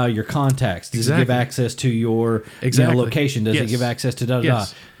it allow your contacts? Does it give Exactly. access to your Exactly. location? Does it Yes. give access to da da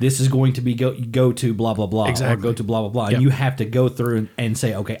Yes. da? This is going to be go to blah blah blah, or Exactly. go to blah blah blah. Yep. And you have to go through and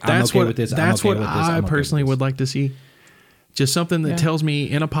say, okay, I'm that's okay what with this. that's I'm okay what with this. I I'm okay personally with would like to see. Just something that Yeah. tells me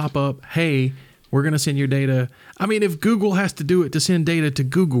in a pop-up, hey, we're going to send your data. I mean, if Google has to do it to send data to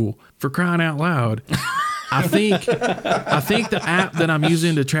Google, for crying out loud, I think the app that I'm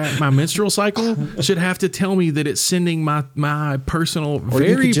using to track my menstrual cycle should have to tell me that it's sending my personal, Or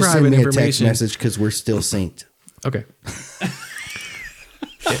you very could just private send me a text information. message because we're still synced. Okay.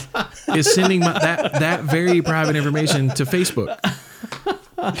 Is sending that very private information to Facebook.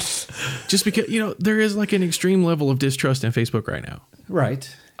 Just because, there is like an extreme level of distrust in Facebook right now.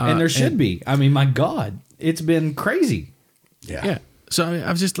 Right. And there should be. I mean, my God, it's been crazy. Yeah. So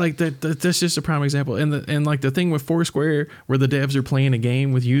I was just like that's just a prime example. And like the thing with Foursquare where the devs are playing a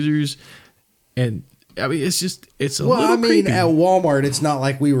game with users, and I mean it's a Well, little I mean, creepy. at Walmart, it's not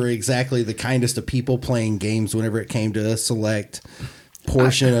like we were exactly the kindest of people playing games whenever it came to a select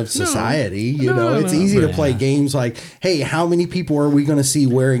portion of society. It's easy to play games like, hey, how many people are we going to see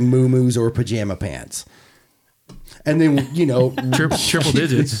wearing muumuus or pajama pants? And then, triple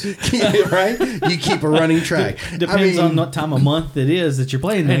digits. right? You keep a running track. Depends on what time of month it is that you're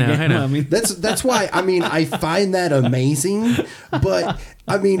playing that I know, game. I know. I mean, That's why, I find that amazing. But,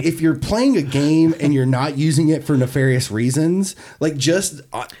 if you're playing a game and you're not using it for nefarious reasons, like just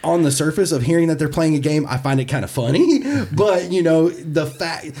on the surface of hearing that they're playing a game, I find it kind of funny. But,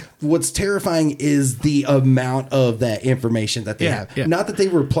 what's terrifying is the amount of that information that they Yeah, have. yeah. Not that they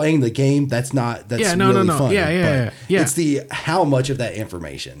were playing the game. That's No. really funny. Yeah. It's how much of that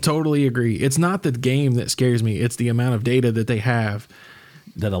information. Totally agree. It's not the game that scares me. It's the amount of data that they have.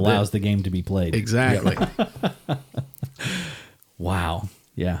 that allows the game to be played. Exactly. Wow.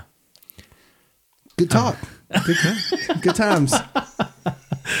 Yeah. Good talk. Good times.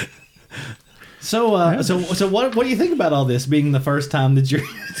 So, so what do you think about all this being the first time that you're?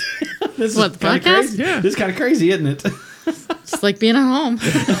 This What, the kinda podcast? crazy. Yeah. This is kind of crazy, isn't it? Just like being at home.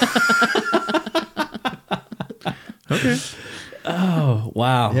 Okay. Oh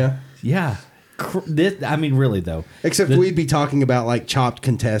wow. Yeah. Yeah. I mean, really though. Except we'd be talking about like chopped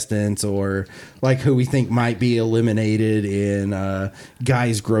contestants or like who we think might be eliminated in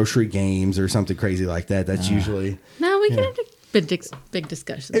guys' grocery games or something crazy like that. That's usually No, we get into big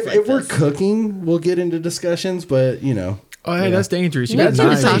discussions. if, like if we're this. cooking, we'll get into discussions. But Oh, hey, that's dangerous. You We got can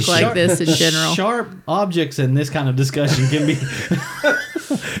knives. talk like this in general. Sharp objects in this kind of discussion can be.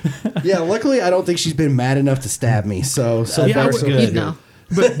 yeah. Luckily, I don't think she's been mad enough to stab me. So Yeah, far I so would- You'd good. know.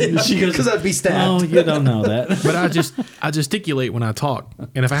 She goes, Because I'd be stabbed. "Oh, you don't know that." But I gesticulate when I talk,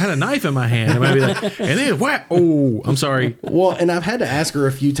 and if I had a knife in my hand, it might be like, and then what? Oh, I'm sorry. Well, and I've had to ask her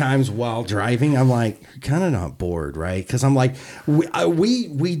a few times while driving. I'm like, you're kind of not bored, right? Because I'm like,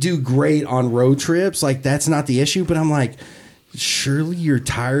 we do great on road trips. Like that's not the issue. But I'm like, surely you're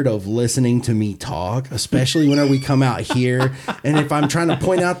tired of listening to me talk, especially whenever we come out here. And if I'm trying to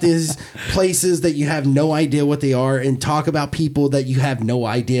point out these places that you have no idea what they are and talk about people that you have no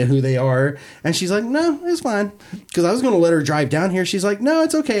idea who they are. And she's like, no, it's fine. Because I was going to let her drive down here. She's like, no,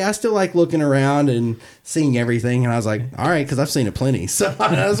 it's okay. I still like looking around and seeing everything. And I was like, all right, because I've seen it plenty. So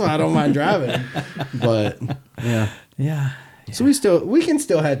that's why I don't mind driving. But yeah. Yeah. So we can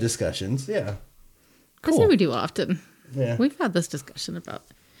still have discussions. Yeah. I say we do often. Yeah. We've had this discussion about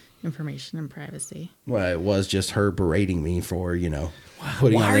information and privacy. Well, it was just her berating me for, putting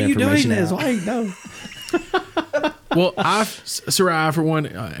Why all are the you doing information this? out. Why no? Well, Sarai, for one,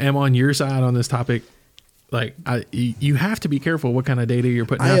 am on your side on this topic. Like, you have to be careful what kind of data you're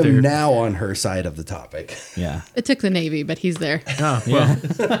putting I out there. am now on her side of the topic. Yeah. It took the Navy, but he's there. Oh,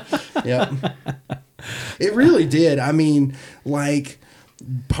 well, Yep. It really did. I mean, like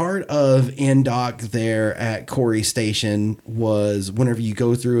part of NDOC there at Corey Station was whenever you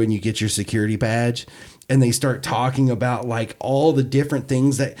go through and you get your security badge and they start talking about like all the different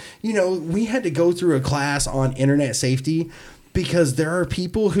things that, we had to go through a class on internet safety because there are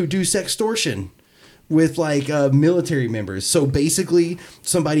people who do sextortion with like military members. So basically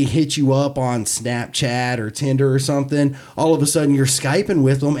somebody hits you up on Snapchat or Tinder or something. All of a sudden you're Skyping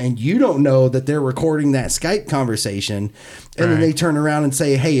with them and you don't know that they're recording that Skype conversation. And then they turn around and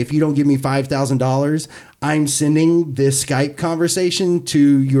say, hey, if you don't give me $5,000, I'm sending this Skype conversation to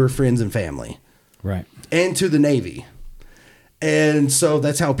your friends and family Right. and to the Navy. And so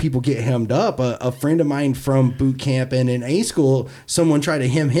that's how people get hemmed up. A friend of mine from boot camp and in A school, someone tried to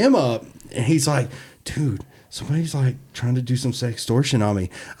hem him up. And he's like, dude, somebody's like trying to do some sextortion on me.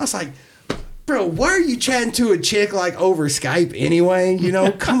 I was like, bro, why are you chatting to a chick like over Skype anyway? You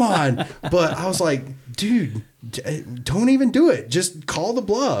know, come on. But I was like, dude, don't even do it. Just call the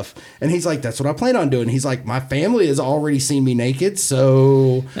bluff. And he's like, that's what I plan on doing. He's like, my family has already seen me naked.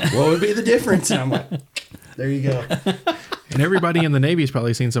 So what would be the difference? And I'm like, there you go. And everybody in the Navy has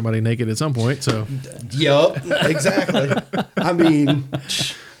probably seen somebody naked at some point. So, Yup, exactly. I mean,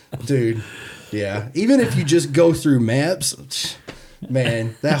 dude, yeah. Even if you just go through maps,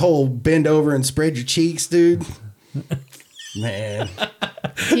 man, that whole bend over and spread your cheeks, dude. Man,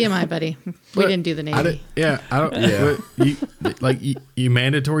 TMI, buddy. We didn't do the Navy. I don't. Yeah, you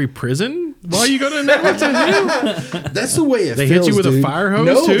mandatory prison while you go to the Navy. What the hell? that's the way it They feels, hit you with a dude. fire hose,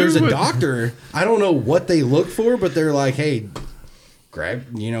 No, too? there's a What- doctor. I don't know what they look for, but they're like, hey, grab,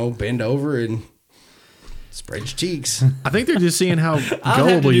 bend over and spread your cheeks. I think they're just seeing how I'd have to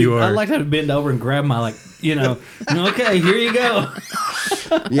gullible you I'd are. like to have to bend over and grab my okay, here you go.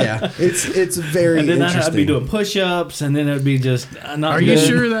 Yeah, it's very And then I'd interesting. be doing push-ups, and then it would be just not Are you good.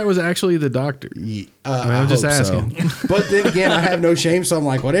 sure that was actually the doctor? I'm just hope asking. so. But then again, I have no shame, so I'm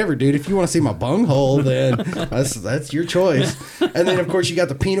like, whatever, dude. If you want to see my bunghole, then that's your choice. And then, of course, you got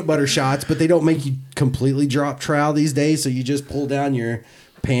the peanut butter shots, but they don't make you completely drop trowel these days, so you just pull down your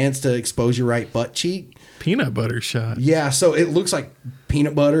pants to expose your right butt cheek. Peanut butter shot. Yeah, so it looks like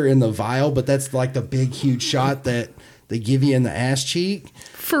peanut butter in the vial, but that's like the big, huge shot that they give you in the ass cheek.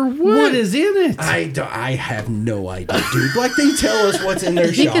 For what? What is in it? I have no idea, dude. Like, they tell us what's in their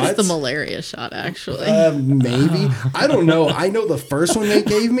I think shots. it's the malaria shot, actually. Maybe. I don't know. I know the first one they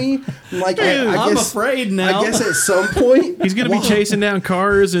gave me. Like, I I'm guess, afraid now. I guess at some point He's gonna be chasing down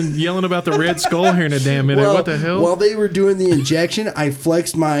cars and yelling about the Red Skull here in a damn minute. Well, What the hell? While they were doing the injection, I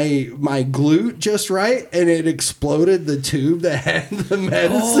flexed my glute just right, and it exploded the tube that had the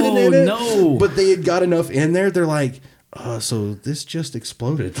medicine Oh, in it. no. But they had got enough in there. They're like, so this just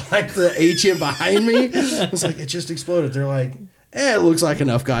exploded. Like the HM behind me was like, it just exploded. They're like, it looks like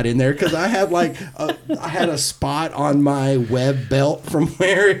enough got in there because I had I had a spot on my web belt from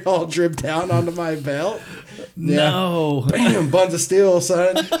where it all dripped down onto my belt. No. Bam, buns of steel,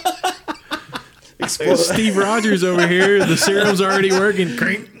 son. Explode. Steve Rogers over here. The serum's already working.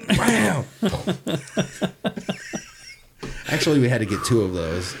 Crank. Wow. Actually, we had to get 2 of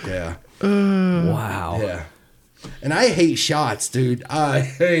those. Yeah. Wow. Yeah. And I hate shots, dude. I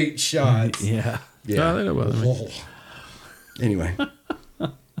hate shots. Yeah. Yeah. No, they don't bother me. Whoa. Anyway.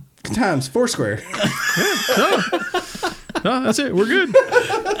 Good times. Foursquare. No, that's it. We're good.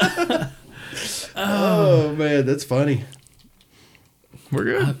 Oh, man. That's funny. We're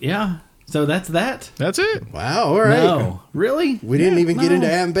good. Yeah. So that's that. That's it. Wow. All right. No. Really? We didn't even get no.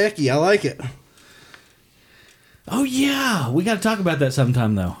 into Aunt Becky. I like it. Oh yeah, we got to talk about that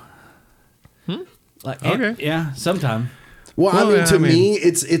sometime though. Like, Okay. yeah, sometime. Well, Well, I I mean, mean- me,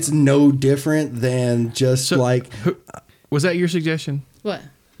 it's no different than just So, like. Was that your suggestion? What?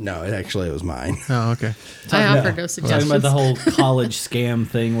 No, it was mine. Oh, okay. I offered no Talking suggestions. about the whole college scam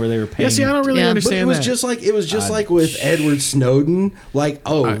thing where they were paying. Yeah, see, I don't really Yeah. But But understand it was that. just like with Edward Snowden. Like,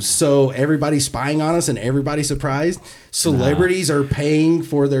 so everybody's spying on us and everybody's surprised. Celebrities are paying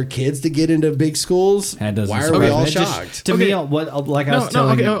for their kids to get into big schools. That doesn't Why are we surprise all me. It just- shocked? To me, what like I was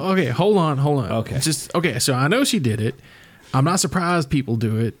telling okay, you. okay. Hold on. Okay. Just okay. So I know she did it. I'm not surprised people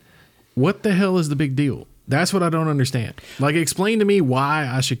do it. What the hell is the big deal? That's what I don't understand. Like, explain to me why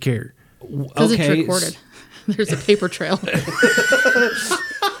I should care. Because it's recorded. There's a paper trail.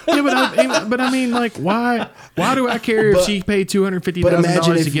 Yeah, but I mean, like, why? Why do I care if But- she paid $250,000 But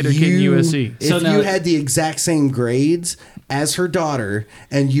imagine to if get her kid in USC? If So now- you had the exact same grades as her daughter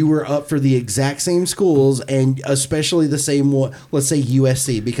and you were up for the exact same schools and especially the same one, let's say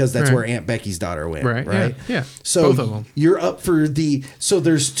USC, because that's Right. where Aunt Becky's daughter went. Right, Right. yeah. So Both of them. you're up for so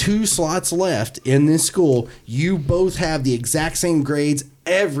there's 2 slots left in this school. You both have the exact same grades.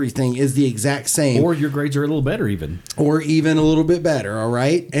 Everything is the exact same. Or your grades are a little better even. Or even a little bit better, all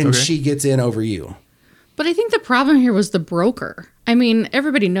right? And Okay. she gets in over you. But I think the problem here was the broker. I mean,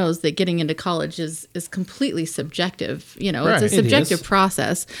 everybody knows that getting into college is completely subjective. You know, Right. it's It a subjective is.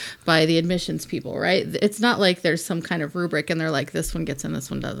 process by the admissions people, right? It's not like there's some kind of rubric and they're like, this one gets in,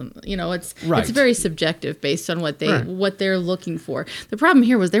 this one doesn't. You know, it's Right. very subjective based on what Right. what they're looking for. The problem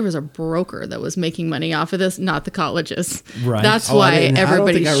here was there was a broker that was making money off of this, not the colleges. Right. That's Oh, I why don't think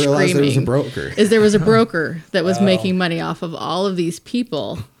everybody's I realized there was a screaming. broker. Is there was a broker that was making money off of all of these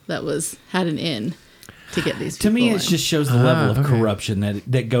people that had an in to get these people To me, in. it just shows the level of okay. corruption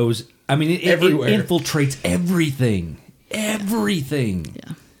that goes. I mean, it Everywhere. infiltrates everything. everything.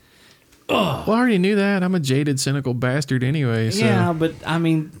 Yeah. Well, I already knew that. I'm a jaded, cynical bastard anyway. So. Yeah, but I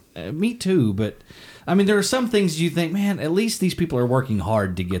mean, me too. But I mean, there are some things you think, man, at least these people are working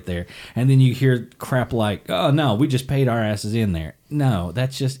hard to get there. And then you hear crap like, oh, no, we just paid our asses in there. No,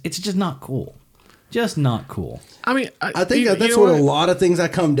 it's just not cool. Just not cool. I mean, I think that's what a lot of things I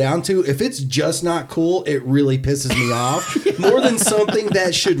come down to. If it's just not cool, it really pisses me off more than something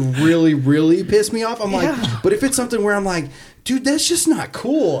that should really, really piss me off. I'm like, but if it's something where I'm like, dude, that's just not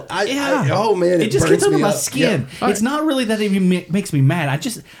cool. Oh man, it just burns gets under me my up. skin. Yeah. It's not really that it even makes me mad.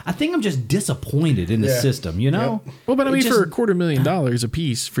 I think I'm just disappointed in the Yeah. system. You know. Well, but I It mean, just- for $250,000 a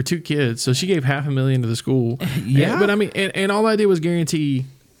piece for 2 kids, so she gave $500,000 to the school. Yeah. But I mean, and all I did was guarantee.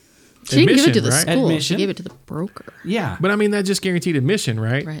 She didn't give it to the right? school. Admission. She gave it to the broker. Yeah. But I mean, that just guaranteed admission,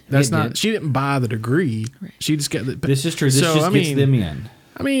 right? Right. That's It not. did. She didn't buy the degree. Right. She just got the. This is true. This So, just I gets mean, them in.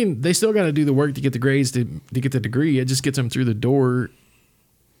 I mean, they still got to do the work to get the grades to get the degree. It just gets them through the door.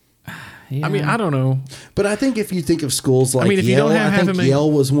 Yeah. I mean, I don't know. But I think if you think of schools like mean, if you Yale, don't have I half think a million-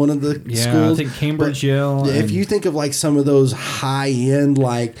 Yale was one of the Yeah, schools. I think Cambridge, But Yale, If and- you think of like some of those high end,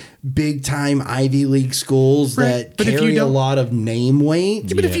 like big time Ivy League schools Right. that But if you carry a don't- lot of name weight.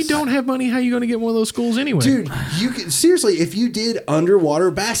 Yeah, but if you Yes. don't have money, how are you going to get one of those schools anyway? Dude, you could seriously, if you did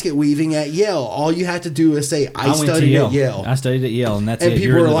underwater basket weaving at Yale, all you had to do is say, I went to studied at Yale. I studied at Yale, and that's And it.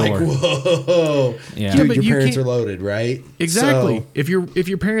 people You're are in the like, door. whoa. Yeah. Dude, but your you parents can't- are loaded, right? Exactly. So- If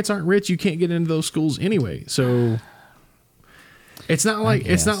your parents aren't rich, you can't get into those schools anyway. So it's not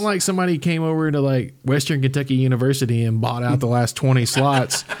like somebody came over to like Western Kentucky University and bought out the last 20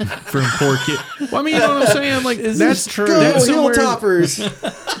 slots from poor kid. Well, I mean, you know what I'm saying? Like that's true. Go, That's somewhere,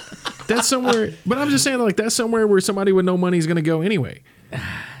 Hilltoppers. that's somewhere. But I'm just saying, like that's somewhere where somebody with no money is going to go anyway.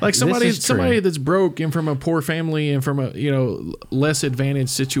 Like somebody is true. that's broke and from a poor family and from a less advantaged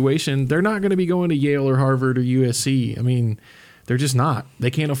situation, they're not going to be going to Yale or Harvard or USC. I mean, they're just not. They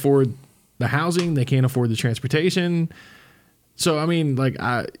can't afford the housing. They can't afford the transportation. So I mean, like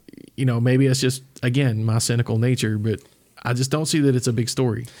maybe it's just again my cynical nature, but I just don't see that it's a big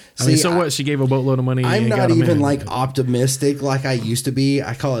story. I mean, See, so what? She gave a boatload of money. I'm and got not them even in. like optimistic like I used to be.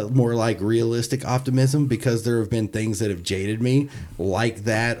 I call it more like realistic optimism because there have been things that have jaded me like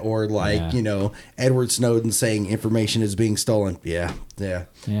that, or like, Yeah. Edward Snowden saying information is being stolen. Yeah. Yeah.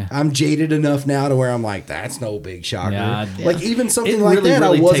 I'm jaded enough now to where I'm like, that's no big shocker. Yeah. Like even something It like really, that,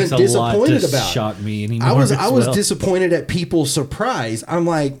 really I wasn't takes a lot disappointed to about. shock me anymore. I was as well. disappointed at people's surprise. I'm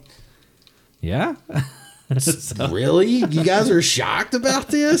like, Yeah. really? You guys are shocked about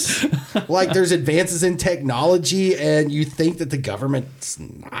this? Like there's advances in technology and you think that the government's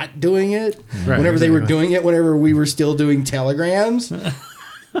not doing it? Right, Whenever they were exactly. doing it, whenever we were still doing telegrams?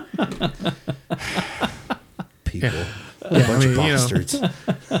 People. A Yeah, bunch I mean, of bastards.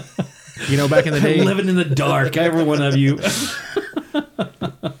 Back in the day, Living in the dark, every one of you.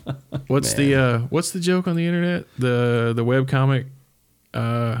 what's the joke on the internet? The webcomic.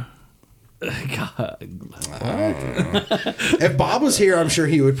 If Bob was here, I'm sure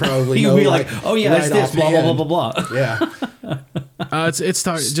he would probably He know. would be like, oh yeah, that's right this, blah, blah, offhand. blah, blah, blah. Yeah. It's just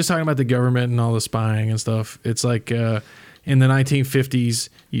talking about the government and all the spying and stuff. It's like in the 1950s,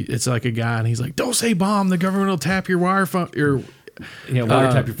 it's like a guy and he's like, "Don't say bomb. The government will tap your wire phone." Yeah,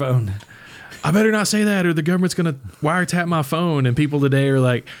 wiretap your phone. I better not say that, or the government's gonna wiretap my phone. And people today are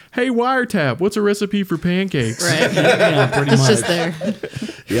like, "Hey, wiretap, what's a recipe for pancakes?" Right. Yeah, pretty It's much. just there.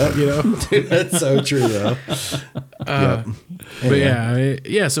 Yep. Dude, that's so true, though. Yep. But yeah, I mean,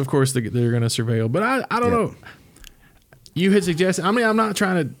 yes, of course they're going to surveil. But I don't know. You had suggested. I mean, I'm not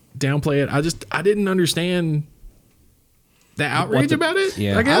trying to downplay it. I didn't understand the outrage about it.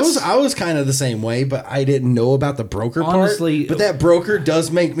 Yeah. I guess I was kind of the same way, but I didn't know about the broker Honestly- part. But that broker does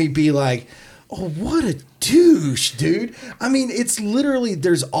make me be like, oh, what a douche, dude. I mean, it's literally,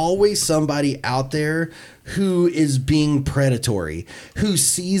 there's always somebody out there who is being predatory, who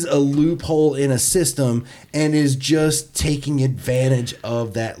sees a loophole in a system and is just taking advantage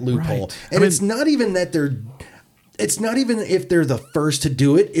of that loophole. Right. And it's not even that it's not even if they're the first to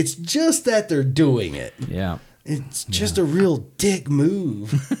do it. It's just that they're doing it. Yeah. It's just a real dick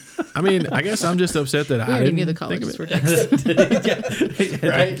move. I mean, I guess I'm just upset that We I already didn't knew the think of colleges it. were dicks.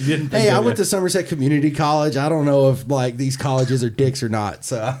 Right? Hey, I went to Somerset Community College. I don't know if like these colleges are dicks or not,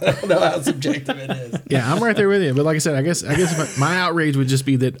 so I don't know how subjective it is. Yeah, I'm right there with you. But like I said, I guess my outrage would just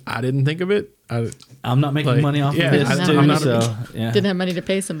be that I didn't think of it. I'm not making Like, money off yeah, of this I'm too, not- so yeah. Didn't have money to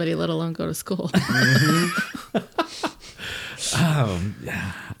pay somebody, let alone go to school.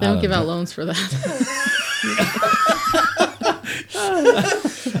 They don't give out loans for that.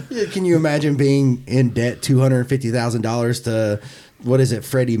 Yeah, can you imagine being in debt $250,000 what is it,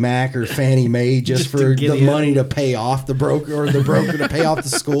 Freddie Mac or Fannie Mae just Just to for get the in. money to pay off the broker or the broker to pay off the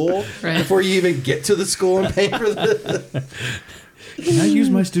school Right. before you even get to the school and pay for the. Can I use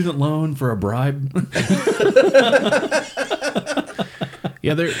my student loan for a bribe?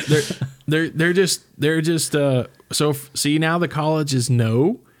 Yeah, they're just see now the colleges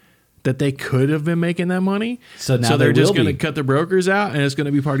know that they could have been making that money. So now they're they just will going to be. cut the brokers out and it's going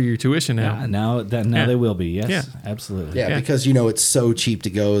to be part of your tuition now. now Yeah. they will be. Yes, Yeah. absolutely. Yeah, Yeah. because you know it's so cheap to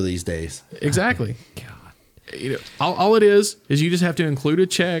go these days. Exactly. God. You know, all it is you just have to include a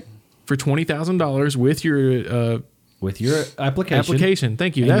check for $20,000 with your With your application. application.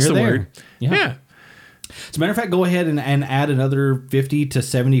 Thank you. And That's you're the there. word. Yeah. Yeah. As a matter of fact, go ahead and add another 50 to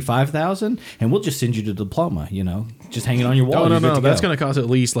 75,000, and we'll just send you the diploma. You know, just hang it on your wall. Oh no, You're good no, to that's go. going to cost at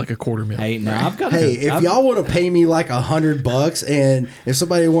least like $250,000. Hey, now I've got. Hey, if y'all want to pay me like $100, and if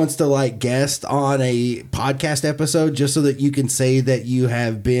somebody wants to like guest on a podcast episode, just so that you can say that you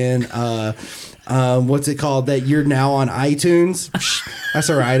have been, what's it called? That you're now on iTunes. That's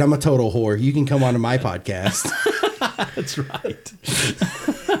all right. I'm a total whore. You can come on to my podcast. That's right.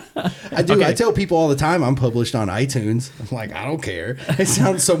 I do. Okay. I tell people all the time I'm published on iTunes. I'm like, I don't care. It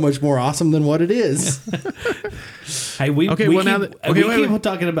sounds so much more awesome than what it is. Hey, we Okay, we well, now keep, that- okay, we wait, keep wait.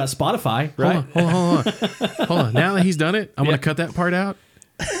 talking about Spotify, right? Hold on. Hold on. Now that he's done it, I'm going to cut that part out.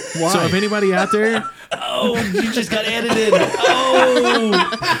 Why? So if anybody out there, Oh, you just got edited.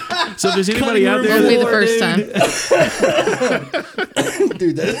 Oh, so if there's anybody out there, Won't be the Lord, first dude. time.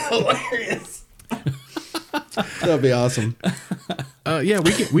 Dude, that's hilarious. That'd be awesome. yeah,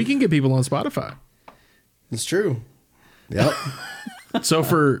 we can get people on Spotify. It's true. Yep. So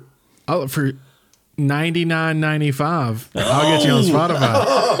for $99.95, I'll get you on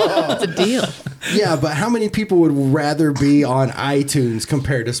Spotify. It's a deal. Yeah, but how many people would rather be on iTunes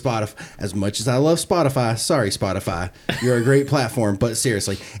compared to Spotify? As much as I love Spotify, sorry, Spotify, you're a great platform. But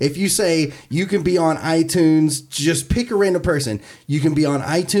seriously, if you say you can be on iTunes, just pick a random person. You can be on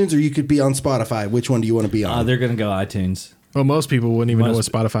iTunes or you could be on Spotify. Which one do you want to be on? They're gonna go iTunes. Well, most people wouldn't even know what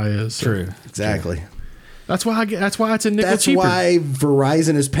Most- Spotify is. so True. Exactly. That's why that's why it's a nickel That's cheaper. why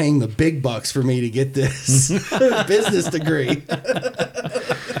Verizon is paying the big bucks for me to get this business degree.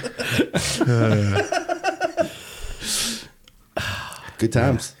 Good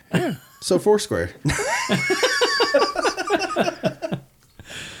times. Yeah. So Foursquare.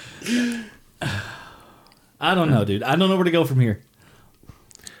 I don't know, dude. I don't know where to go from here.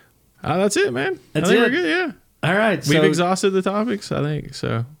 That's it, man. That's I think it? We're good. Yeah, All right, we've so exhausted the topics. I think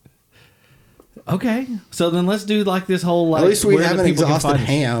so. okay. So then let's do like this whole. Like, At least we where the haven't people can exhausted find us.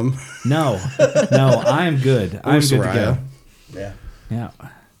 ham. No, I am good. I'm good to go. Yeah. Yeah.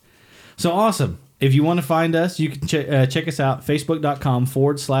 So awesome. If you want to find us, you can check us out,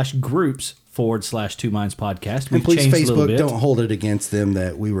 facebook.com/groups/Two Minds Podcast. And please, changed a little Facebook, bit. don't hold it against them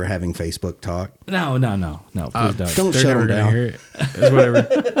that we were having Facebook talk. No. Please don't. Don't They're shut never them gonna down. hear it. It's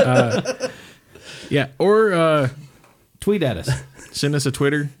whatever. Yeah, or Tweet at us. send us a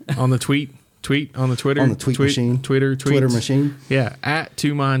Twitter on the tweet on the Twitter On the tweet machine. Twitter Twitter machine. Yeah, at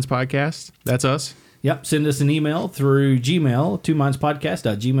Two Minds Podcast. That's us. Yep. Send us an email through Gmail,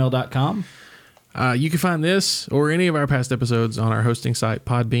 twomindspodcast.gmail.com. You can find this or any of our past episodes on our hosting site,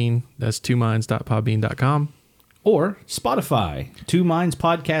 Podbean. That's twominds.podbean.com. Or Spotify, Two Minds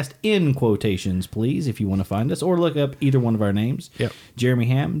Podcast in quotations, please, if you want to find us. Or look up either one of our names. Yep. Jeremy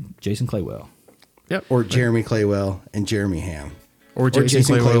Ham, Jason Claywell. Yep. Or Jeremy Claywell and Jeremy Ham. Or Jason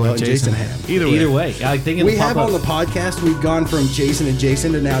Claywell and Jason Ham. Either way. Either way. I think it'll We pop have up. on the podcast, we've gone from Jason and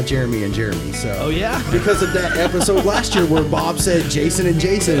Jason to now Jeremy and Jeremy. So Oh, yeah? because of that episode last year where Bob said Jason and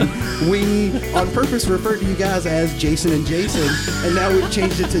Jason, we on purpose referred to you guys as Jason and Jason, and now we've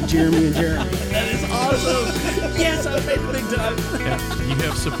changed it to Jeremy and Jeremy. That is awesome. Yes, I made it big time. Yeah, you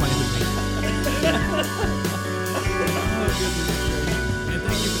have supplanted me. Oh, goodness.